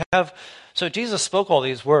saying. So Jesus spoke all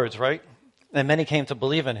these words, right? And many came to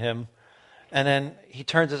believe in him. And then he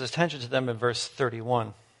turns his attention to them in verse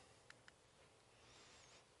 31.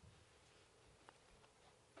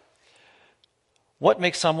 What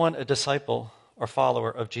makes someone a disciple or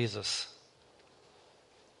follower of Jesus?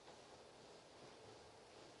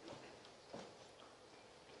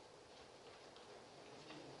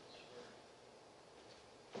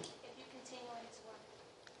 If you continue in his word.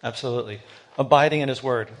 Absolutely. Abiding in his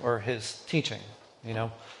word or his teaching,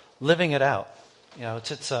 living it out. I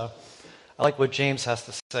like what James has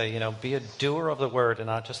to say, be a doer of the word and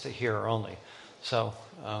not just a hearer only. So,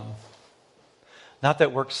 not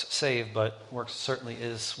that works save, but works certainly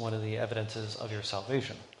is one of the evidences of your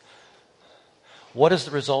salvation. What is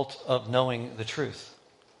the result of knowing the truth?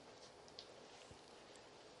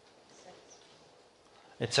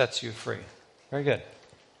 It sets you free. Very good.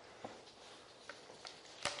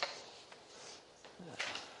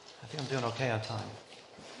 I think I'm doing okay on time.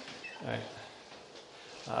 All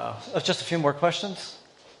right. Just a few more questions.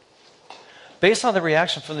 Based on the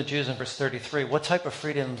reaction from the Jews in verse 33, what type of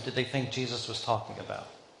freedom did they think Jesus was talking about?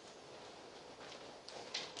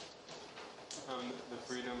 The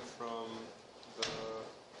freedom from the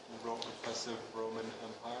oppressive Roman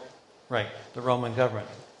Empire. Right, the Roman government.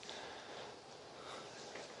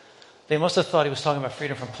 They must have thought he was talking about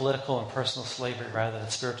freedom from political and personal slavery rather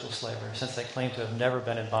than spiritual slavery, since they claim to have never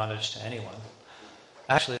been in bondage to anyone.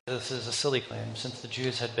 Actually, this is a silly claim, since the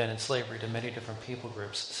Jews had been in slavery to many different people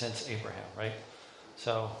groups since Abraham, right?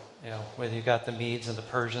 So, whether you got the Medes and the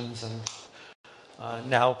Persians and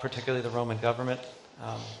now particularly the Roman government,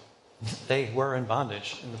 they were in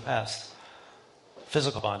bondage in the past.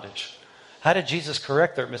 Physical bondage. How did Jesus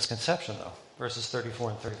correct their misconception, though? Verses 34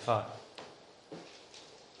 and 35.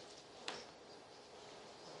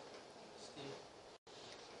 Steve,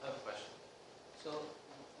 I have a question. So,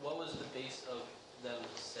 what was the base of them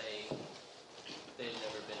to say they'd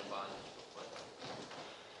never been in bondage before?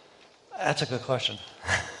 That's a good question.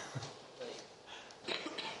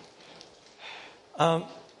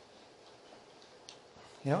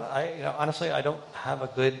 Honestly, I don't have a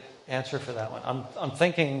good answer for that one. I'm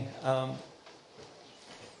thinking, I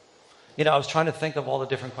was trying to think of all the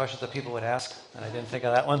different questions that people would ask, and I didn't think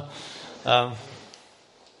of that one.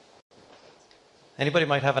 Anybody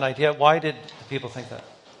might have an idea. Why did the people think that?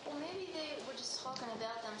 Well, maybe they were just talking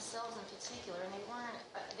about themselves in particular, and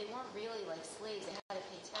they weren't really like slaves. They had to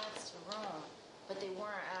pay tax to Rome, but they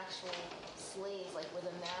weren't actual slaves, like with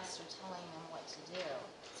a master telling them what to do.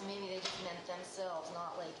 So maybe they just meant themselves,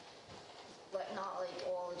 not like but not like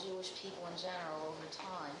all the Jewish people in general over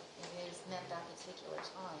time. Maybe it meant that particular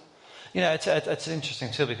time. You know, it's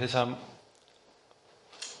interesting too because I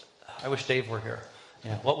wish Dave were here. You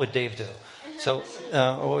know, what would Dave do? So,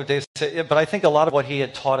 what would Dave say? Yeah, but I think a lot of what he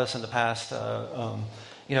had taught us in the past,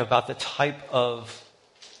 you know, about the type of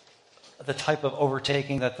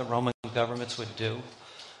overtaking that the Roman governments would do,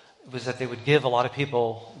 was that they would give a lot of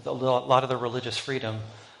people a lot of their religious freedom,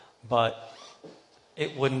 but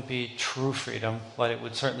it wouldn't be true freedom, but it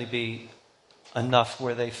would certainly be enough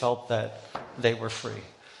where they felt that they were free.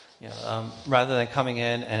 You know, rather than coming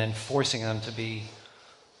in and enforcing them to be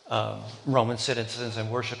Roman citizens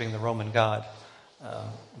and worshiping the Roman God,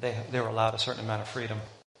 they were allowed a certain amount of freedom.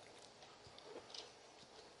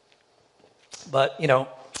 But, you know,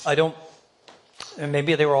 and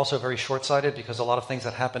maybe they were also very short-sighted because a lot of things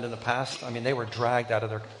that happened in the past, I mean, they were dragged out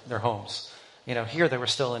of their homes. You know, here they were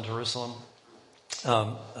still in Jerusalem.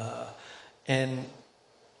 In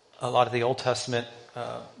a lot of the Old Testament,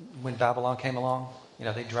 when Babylon came along, you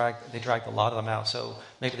know, they dragged a lot of them out. So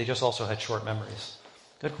maybe they just also had short memories.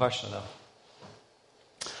 Good question, though.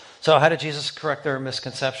 So how did Jesus correct their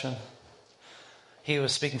misconception? He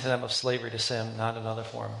was speaking to them of slavery to sin, not another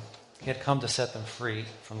form. He had come to set them free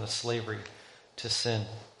from the slavery to sin.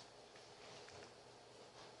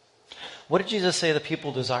 What did Jesus say the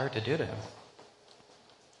people desired to do to him?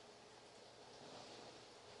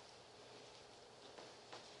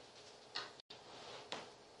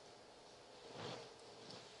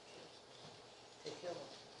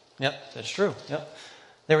 Yep, that's true. Yep,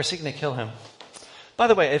 they were seeking to kill him. By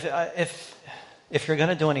the way, if you're going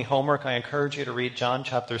to do any homework, I encourage you to read John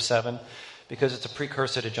chapter 7 because it's a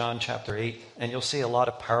precursor to John chapter 8, and you'll see a lot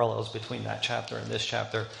of parallels between that chapter and this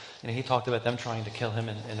chapter. And he talked about them trying to kill him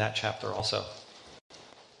in that chapter also.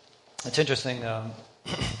 It's interesting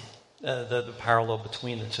the parallel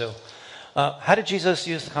between the two. How did Jesus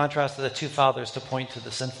use the contrast of the two fathers to point to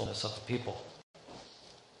the sinfulness of the people?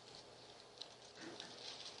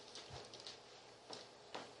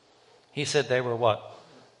 He said they were what?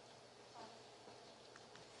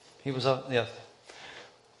 Yes.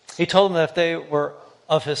 He told them that if they were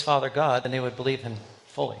of his father God, then they would believe him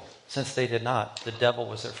fully. Since they did not, the devil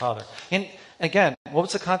was their father. And again, what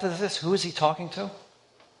was the context of this? Who is he talking to?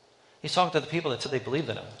 He's talking to the people that said they believed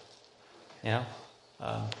in him. You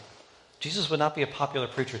know, Jesus would not be a popular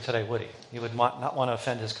preacher today, would he? He would not want to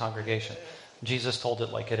offend his congregation. Jesus told it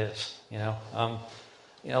like it is. You know,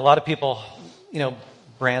 a lot of people, you know,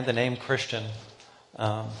 brand the name Christian.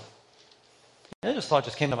 I just thought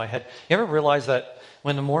just came to my head. You ever realize that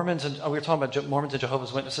when the Mormons, and we were talking about Mormons and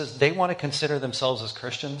Jehovah's Witnesses, they want to consider themselves as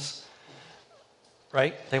Christians,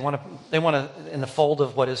 right? They want to, in the fold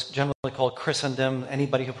of what is generally called Christendom,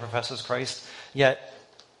 anybody who professes Christ. Yet,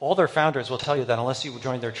 all their founders will tell you that unless you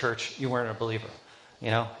joined their church, you weren't a believer. You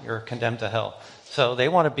know, you're condemned to hell. So they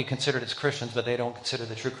want to be considered as Christians, but they don't consider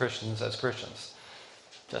the true Christians as Christians.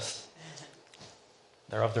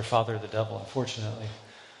 They're of their father, the devil, unfortunately.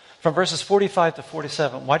 From verses 45 to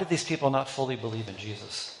 47, why did these people not fully believe in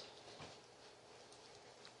Jesus?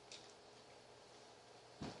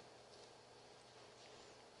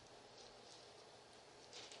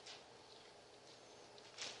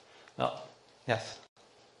 Well, yes.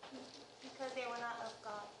 Because they were not of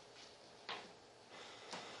God.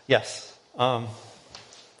 Yes.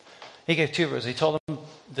 He gave two words. He told them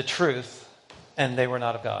the truth, and they were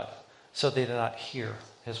not of God. So they did not hear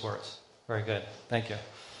his words. Very good. Thank you.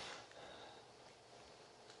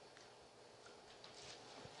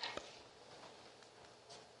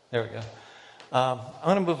 There we go. I'm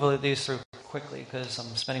going to move these through quickly because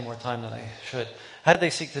I'm spending more time than I should. How did they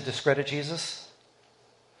seek to discredit Jesus?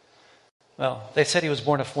 Well, they said he was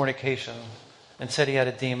born of fornication and said he had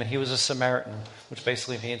a demon. He was a Samaritan, which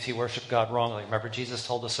basically means he worshiped God wrongly. Remember, Jesus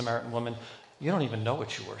told the Samaritan woman, you don't even know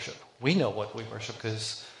what you worship. We know what we worship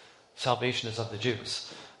because salvation is of the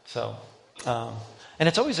Jews. So, and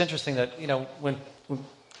it's always interesting that, you know, when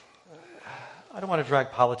I don't want to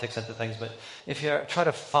drag politics into things, but if you try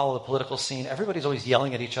to follow the political scene, everybody's always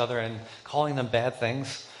yelling at each other and calling them bad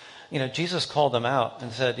things. You know, Jesus called them out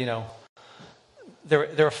and said, you know,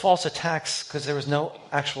 there are false attacks because there was no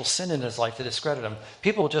actual sin in his life to discredit him.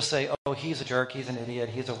 People will just say, oh, he's a jerk, he's an idiot,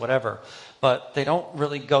 he's a whatever. But they don't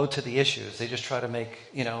really go to the issues. They just try to make,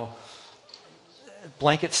 you know,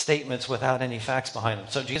 blanket statements without any facts behind them.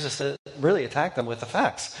 So Jesus really attacked them with the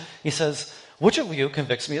facts. He says, which of you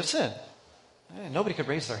convicts me of sin? Nobody could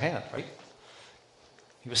raise their hand, right?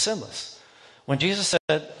 He was sinless. When Jesus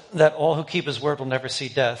said that all who keep his word will never see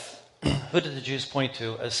death, who did the Jews point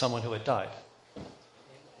to as someone who had died?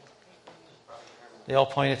 They all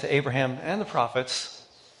pointed to Abraham and the prophets.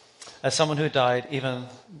 as someone who died even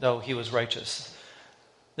though he was righteous.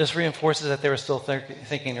 This reinforces that they were still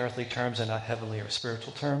thinking in earthly terms and not heavenly or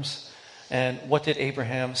spiritual terms. And what did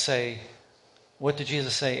Abraham say? What did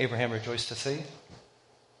Jesus say Abraham rejoiced to see?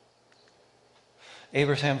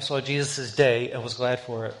 Abraham saw Jesus' day and was glad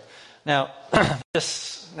for it. Now,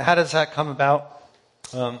 how does that come about?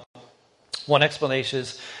 One explanation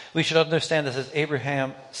is we should understand this as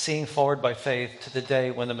Abraham seeing forward by faith to the day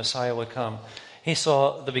when the Messiah would come. He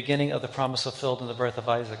saw the beginning of the promise fulfilled in the birth of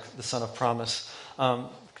Isaac, the son of promise.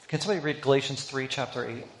 Can somebody read Galatians 3, chapter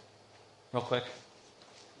 8, real quick?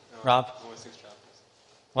 Rob? Only 6 chapters.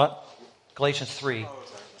 What? Galatians 3. Oh,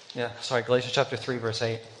 sorry. Yeah, sorry, Galatians chapter 3, verse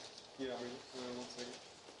 8. Yeah, one second.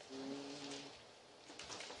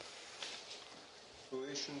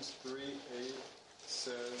 Galatians 3:8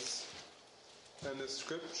 says, "And the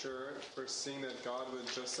scripture, foreseeing that God would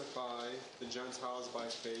justify the Gentiles by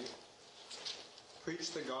faith,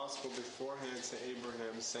 preached the gospel beforehand to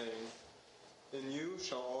Abraham, saying, In you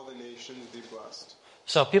shall all the nations be blessed."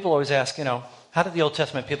 So people always ask, how did the Old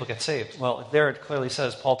Testament people get saved? Well, there it clearly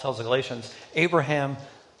says, Paul tells the Galatians, Abraham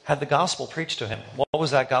had the gospel preached to him. What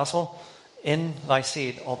was that gospel? In thy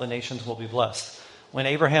seed, all the nations will be blessed. When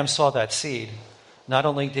Abraham saw that seed, not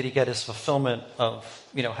only did he get his fulfillment of,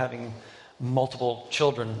 having multiple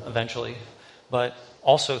children eventually, but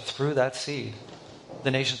also through that seed,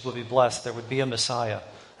 the nations would be blessed. There would be a Messiah,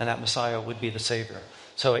 and that Messiah would be the Savior.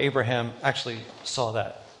 So Abraham actually saw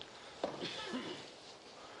that.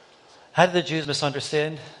 How did the Jews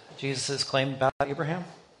misunderstand Jesus' claim about Abraham?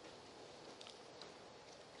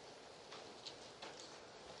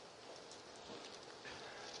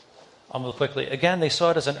 I'll move quickly. Again, they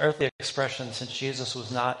saw it as an earthly expression since Jesus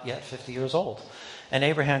was not yet 50 years old. And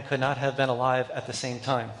Abraham could not have been alive at the same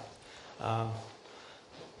time.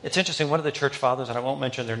 It's interesting, one of the church fathers, and I won't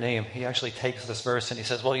mention their name, he actually takes this verse and he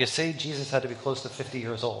says, well, you see, Jesus had to be close to 50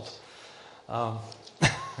 years old.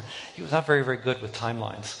 He was not very, very good with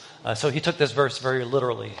timelines. So he took this verse very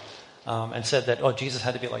literally and said that, Jesus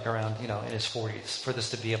had to be like around, in his 40s for this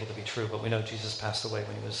to be able to be true. But we know Jesus passed away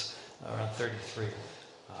when he was around 33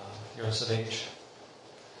 years of age.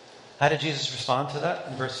 How did Jesus respond to that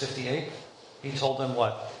in verse 58? He told them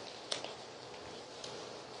what?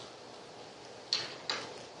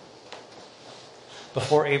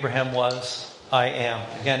 Before Abraham was, I am.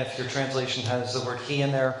 Again, if your translation has the word he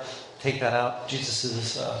in there, take that out. Jesus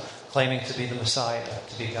is claiming to be the Messiah,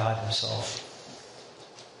 to be God himself.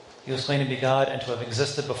 He was claiming to be God and to have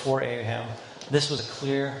existed before Abraham. This was a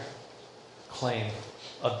clear claim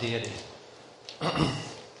of deity.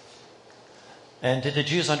 And did the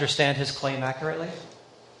Jews understand his claim accurately?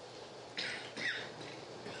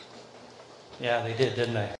 Yeah, they did,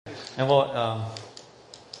 didn't they? And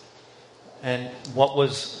what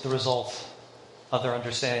was the result of their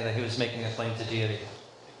understanding that he was making a claim to deity?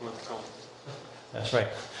 That's right.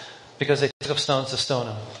 Because they took up stones to stone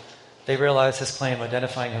him. They realized his claim,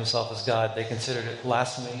 identifying himself as God, they considered it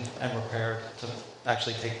blasphemy and were prepared to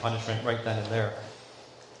actually take punishment right then and there.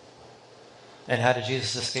 And how did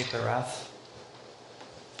Jesus escape their wrath?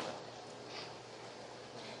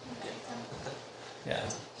 Yeah.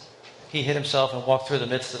 He hid himself and walked through the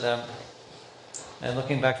midst of them. And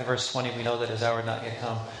looking back to verse 20, we know that his hour had not yet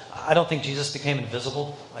come. I don't think Jesus became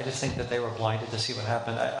invisible. I just think that they were blinded to see what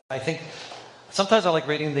happened. I think sometimes I like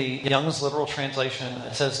reading the Young's literal translation.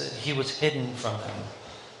 It says he was hidden from them.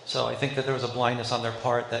 So I think that there was a blindness on their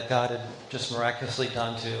part that God had just miraculously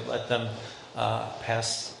done to let them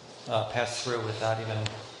pass through without even,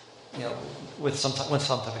 with some type of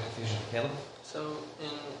confusion. Caleb? So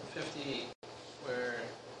in 58, where,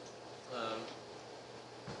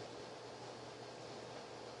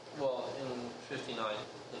 in 59,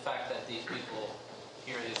 the fact that these people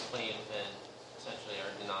hear his claim and essentially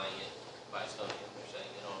are denying it by stoning him, they're saying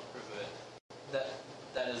they don't approve of it.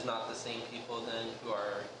 That is not the same people then who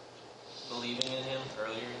are believing in him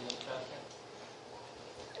earlier in the chapter?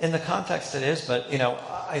 In the context it is, but,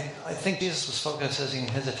 I think Jesus was focusing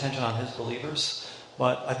his attention on his believers,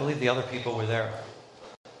 but I believe the other people were there.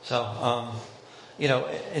 So,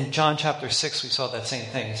 in John chapter 6, we saw that same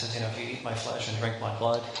thing. He says, if you eat my flesh and drink my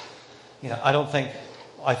blood,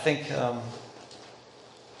 I think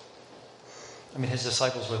his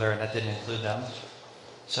disciples were there and that didn't include them.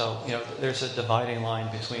 So, there's a dividing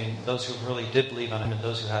line between those who really did believe on him and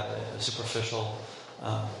those who had a superficial,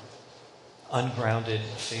 ungrounded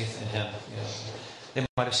faith in him. They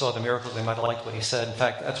might have saw the miracles, they might have liked what he said. In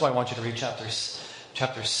fact, that's why I want you to read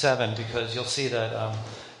chapter 7, because you'll see that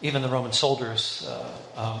even the Roman soldiers,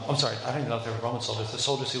 I don't even know if they were Roman soldiers, the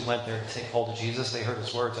soldiers who went there to take hold of Jesus, they heard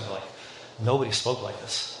his words and they're like, nobody spoke like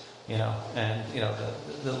this. And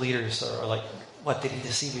the leaders are like, what, did he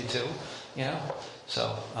deceive you too?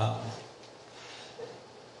 So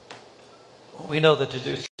we know that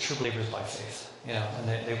they're true believers by faith, and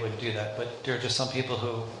they wouldn't do that. But there are just some people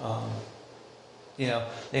who,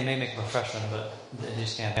 they may make a profession, but they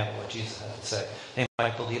just can't handle what Jesus had to say. They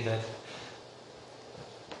might believe that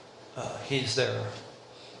he's their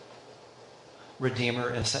Redeemer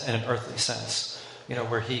in an earthly sense,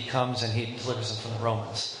 where he comes and he delivers them from the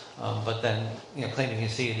Romans. But then, claiming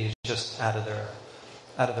his deity is just out of their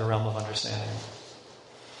realm of understanding.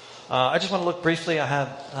 I just want to look briefly. I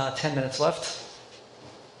have 10 minutes left.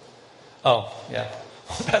 Oh, yeah.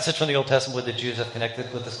 Passage from the Old Testament with the Jews have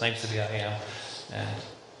connected with the claims to be I am. And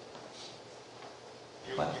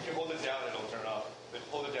you can hold it down and it'll turn off. Then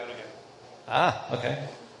hold it down again. Okay.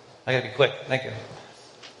 I got to be quick. Thank you.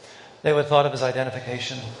 They would have thought of his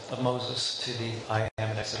identification of Moses to the I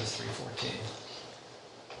am in Exodus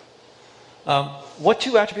 3:14. What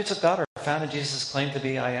two attributes of God are found in Jesus' claim to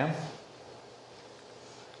be I am?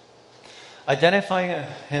 Identifying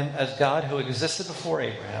him as God who existed before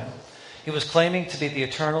Abraham, he was claiming to be the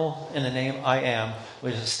eternal in the name I am,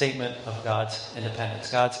 which is a statement of God's independence,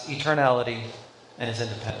 God's eternality and his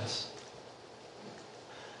independence.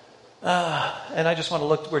 And I just want to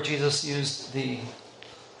look where Jesus used the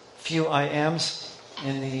few I ams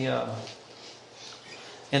in the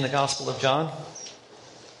Gospel of John.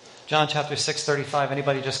 John chapter 6:35.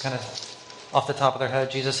 Anybody just kind of off the top of their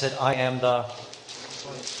head? Jesus said, I am the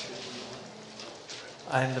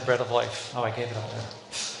bread of life. Oh, I gave it up there.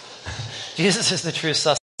 Jesus is the true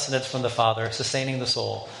sustenance from the Father, sustaining the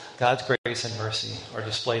soul. God's grace and mercy are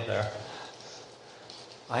displayed there.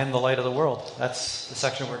 I am the light of the world. That's the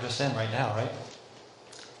section we're just in right now, right?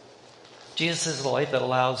 Jesus is the light that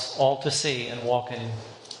allows all to see and walk in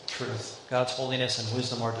truth. God's holiness and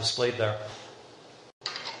wisdom are displayed there.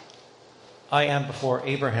 I am before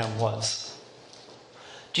Abraham was.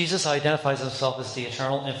 Jesus identifies himself as the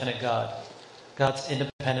eternal, infinite God. God's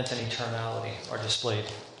independence and eternality are displayed.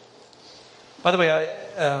 By the way,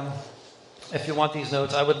 if you want these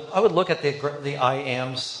notes, I would look at the I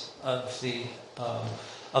ams of the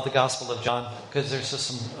Gospel of John, because there's just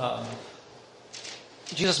some.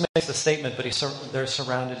 Jesus makes the statement, but they're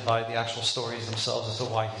surrounded by the actual stories themselves as to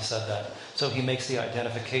why he said that. So he makes the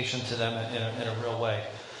identification to them in a real way.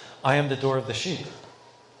 I am the door of the sheep.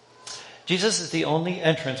 Jesus is the only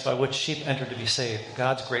entrance by which sheep enter to be saved.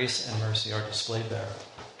 God's grace and mercy are displayed there.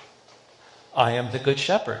 I am the good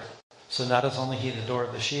shepherd. So not as only he the door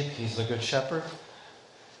of the sheep, he's the good shepherd.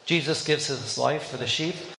 Jesus gives his life for the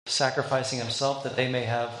sheep, sacrificing himself that they may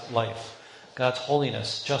have life. God's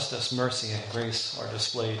holiness, justice, mercy, and grace are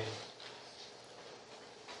displayed.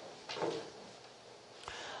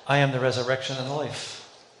 I am the resurrection and the life.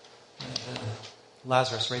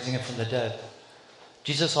 Lazarus raising him from the dead.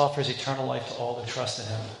 Jesus offers eternal life to all who trust in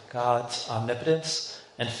him. God's omnipotence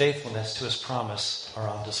and faithfulness to his promise are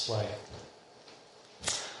on display.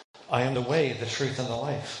 I am the way, the truth, and the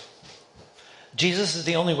life. Jesus is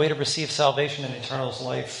the only way to receive salvation and eternal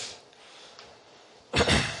life.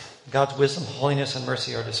 God's wisdom, holiness, and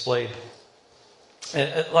mercy are displayed.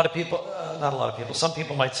 And some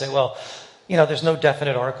people might say, well, there's no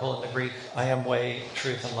definite article in the Greek, I am way,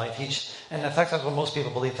 truth, and life. And in fact, that's what most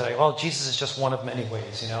people believe today. Well, Jesus is just one of many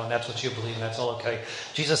ways, and that's what you believe, and that's all okay.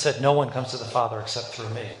 Jesus said, no one comes to the Father except through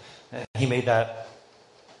me. And he made that,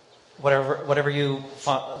 whatever you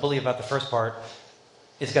believe about the first part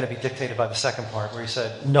is going to be dictated by the second part, where he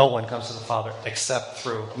said, no one comes to the Father except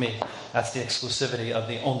through me. That's the exclusivity of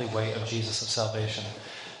the only way of Jesus of salvation.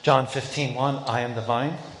 John 15:1, I am the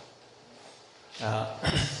vine.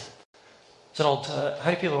 It's an old, how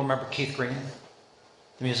many people remember Keith Green?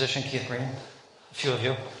 The musician Keith Green? A few of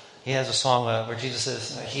you. He has a song where Jesus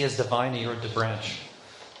says, he is the vine and you're the branch.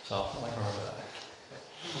 So I like to remember that.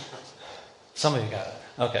 Some of you got it.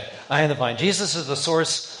 Okay. I am the vine. Jesus is the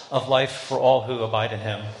source of life for all who abide in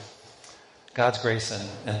him. God's grace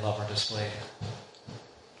and love are displayed.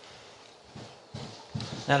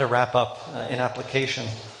 Now to wrap up in application.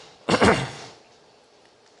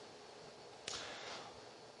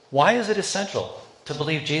 Why is it essential to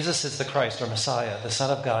believe Jesus is the Christ or Messiah, the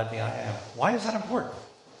Son of God, the I am? Why is that important?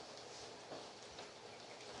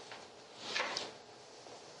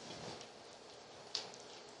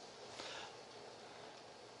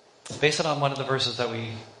 Base it on one of the verses that we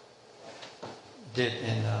did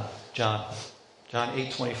in John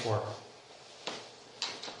 8:24.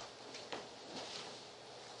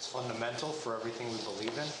 It's fundamental for everything we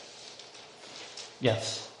believe in.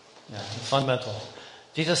 Yes. Yeah, it's fundamental.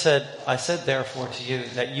 Jesus said, I said therefore to you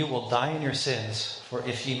that you will die in your sins, for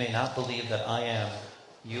if ye may not believe that I am,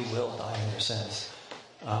 You will die in your sins.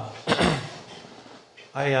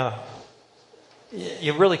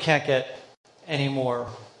 You really can't get any more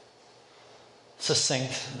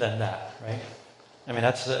succinct than that, right? I mean,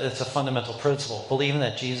 it's a fundamental principle. Believing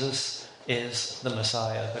that Jesus is the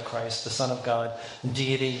Messiah, the Christ, the Son of God,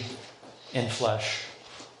 deity in flesh.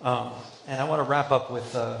 And I want to wrap up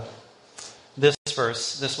with this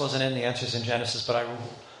verse. This wasn't in the Answers in Genesis, but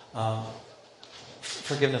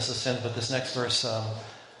forgiveness of sins. But this next verse,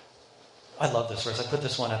 I love this verse. I put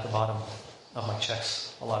this one at the bottom of my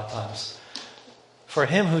checks a lot of times. For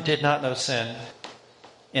him who did not know sin,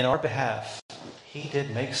 in our behalf, he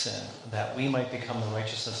did make sin, that we might become the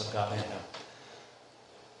righteousness of God in him.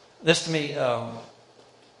 This to me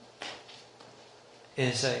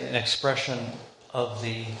is an expression of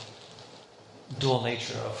the dual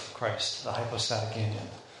nature of Christ, the hypostatic union,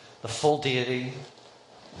 the full deity,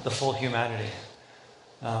 the full humanity.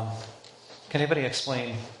 Can anybody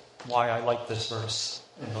explain why I like this verse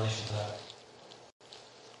in relation to that?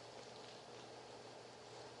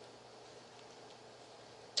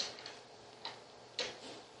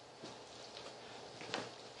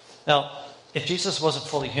 Now, if Jesus wasn't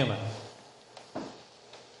fully human,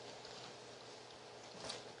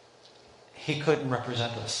 he couldn't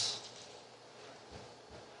represent us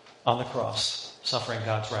on the cross, suffering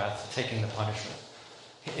God's wrath, taking the punishment.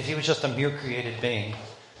 If he was just a mere created being,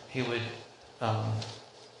 he would,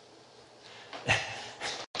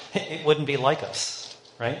 it wouldn't be like us,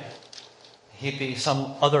 right? He'd be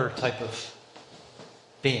some other type of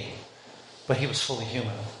being, but he was fully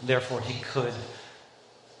human. Therefore, he could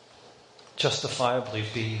justifiably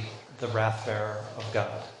be the wrath bearer of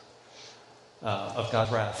God, of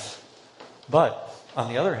God's wrath. But,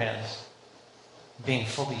 on the other hand, being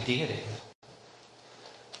fully deity,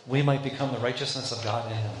 we might become the righteousness of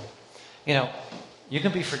God in him. You know, you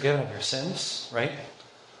can be forgiven of your sins, right?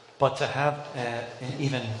 But to have an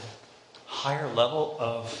even higher level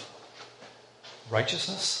of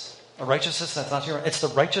righteousness, a righteousness that's not your own, it's the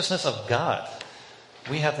righteousness of God.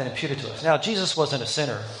 We have that imputed to us. Now, Jesus wasn't a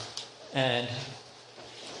sinner, and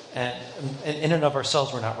in and of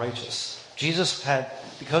ourselves, we're not righteous. Jesus had,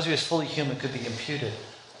 because he was fully human, could be imputed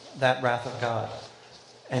that wrath of God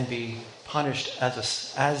and be punished as a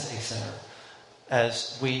sinner,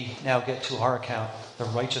 as we now get to our account the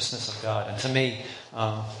righteousness of God. And to me,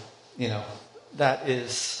 that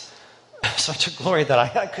is such a glory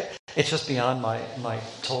that it's just beyond my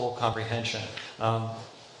total comprehension. A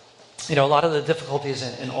lot of the difficulties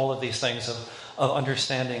in all of these things of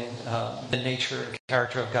understanding the nature and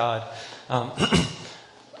character of God,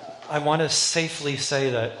 I want to safely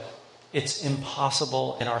say that it's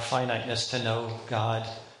impossible in our finiteness to know God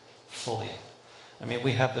fully. I mean,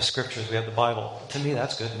 we have the scriptures, we have the Bible. To me,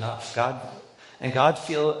 that's good enough. God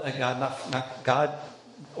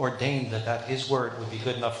ordained that His word would be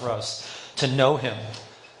good enough for us to know Him.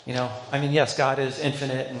 Yes, God is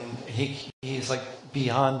infinite, and He's like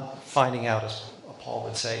beyond finding out, as Paul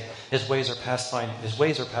would say. His ways are past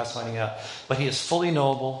finding out. But He is fully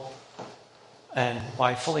knowable, and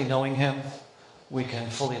by fully knowing Him, we can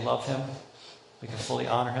fully love Him, we can fully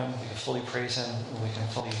honor Him, we can fully praise Him, and we can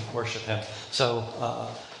fully worship Him. So,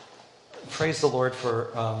 praise the Lord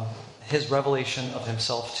for His revelation of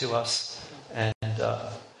Himself to us, and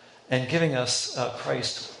giving us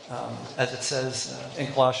Christ, as it says in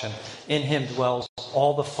Colossians, in Him dwells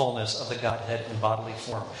all the fullness of the Godhead in bodily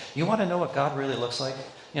form. You want to know what God really looks like?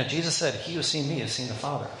 Jesus said, "He who has seen me has seen the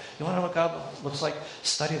Father." You want to know what God looks like?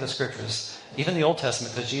 Study the Scriptures, even the Old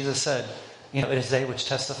Testament, because Jesus said, it is they which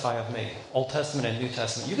testify of me. Old Testament and New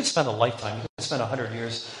Testament. You could spend a lifetime, you could spend 100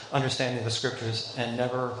 years understanding the Scriptures and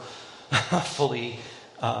never fully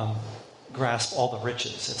grasp all the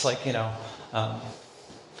riches. It's like, how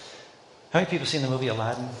many people have seen the movie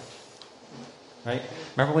Aladdin? Right?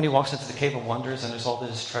 Remember when he walks into the Cave of Wonders and there's all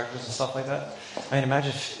these treasures and stuff like that? I mean,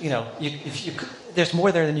 imagine if you could, there's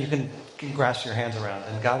more there than you can grasp your hands around.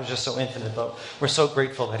 And God is just so infinite, but we're so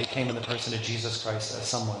grateful that He came in the person of Jesus Christ as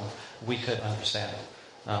someone we could understand.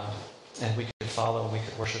 And we could follow, and we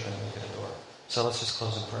could worship, and we could adore. So let's just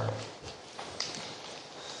close in prayer.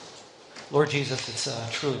 Lord Jesus, it's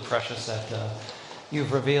truly precious that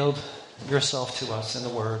You've revealed Yourself to us in the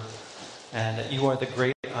Word, and that You are the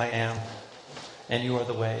great I Am, and You are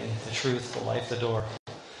the way, the truth, the life, the door.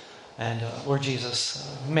 And Lord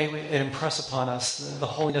Jesus, may it impress upon us the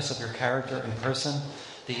holiness of Your character and person,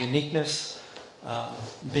 the uniqueness,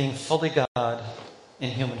 being fully God in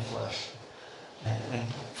human flesh. And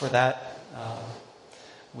for that,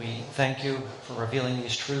 we thank You for revealing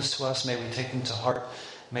these truths to us. May we take them to heart.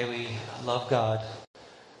 May we love God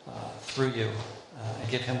through You and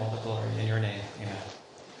give Him all the glory in Your name. Amen.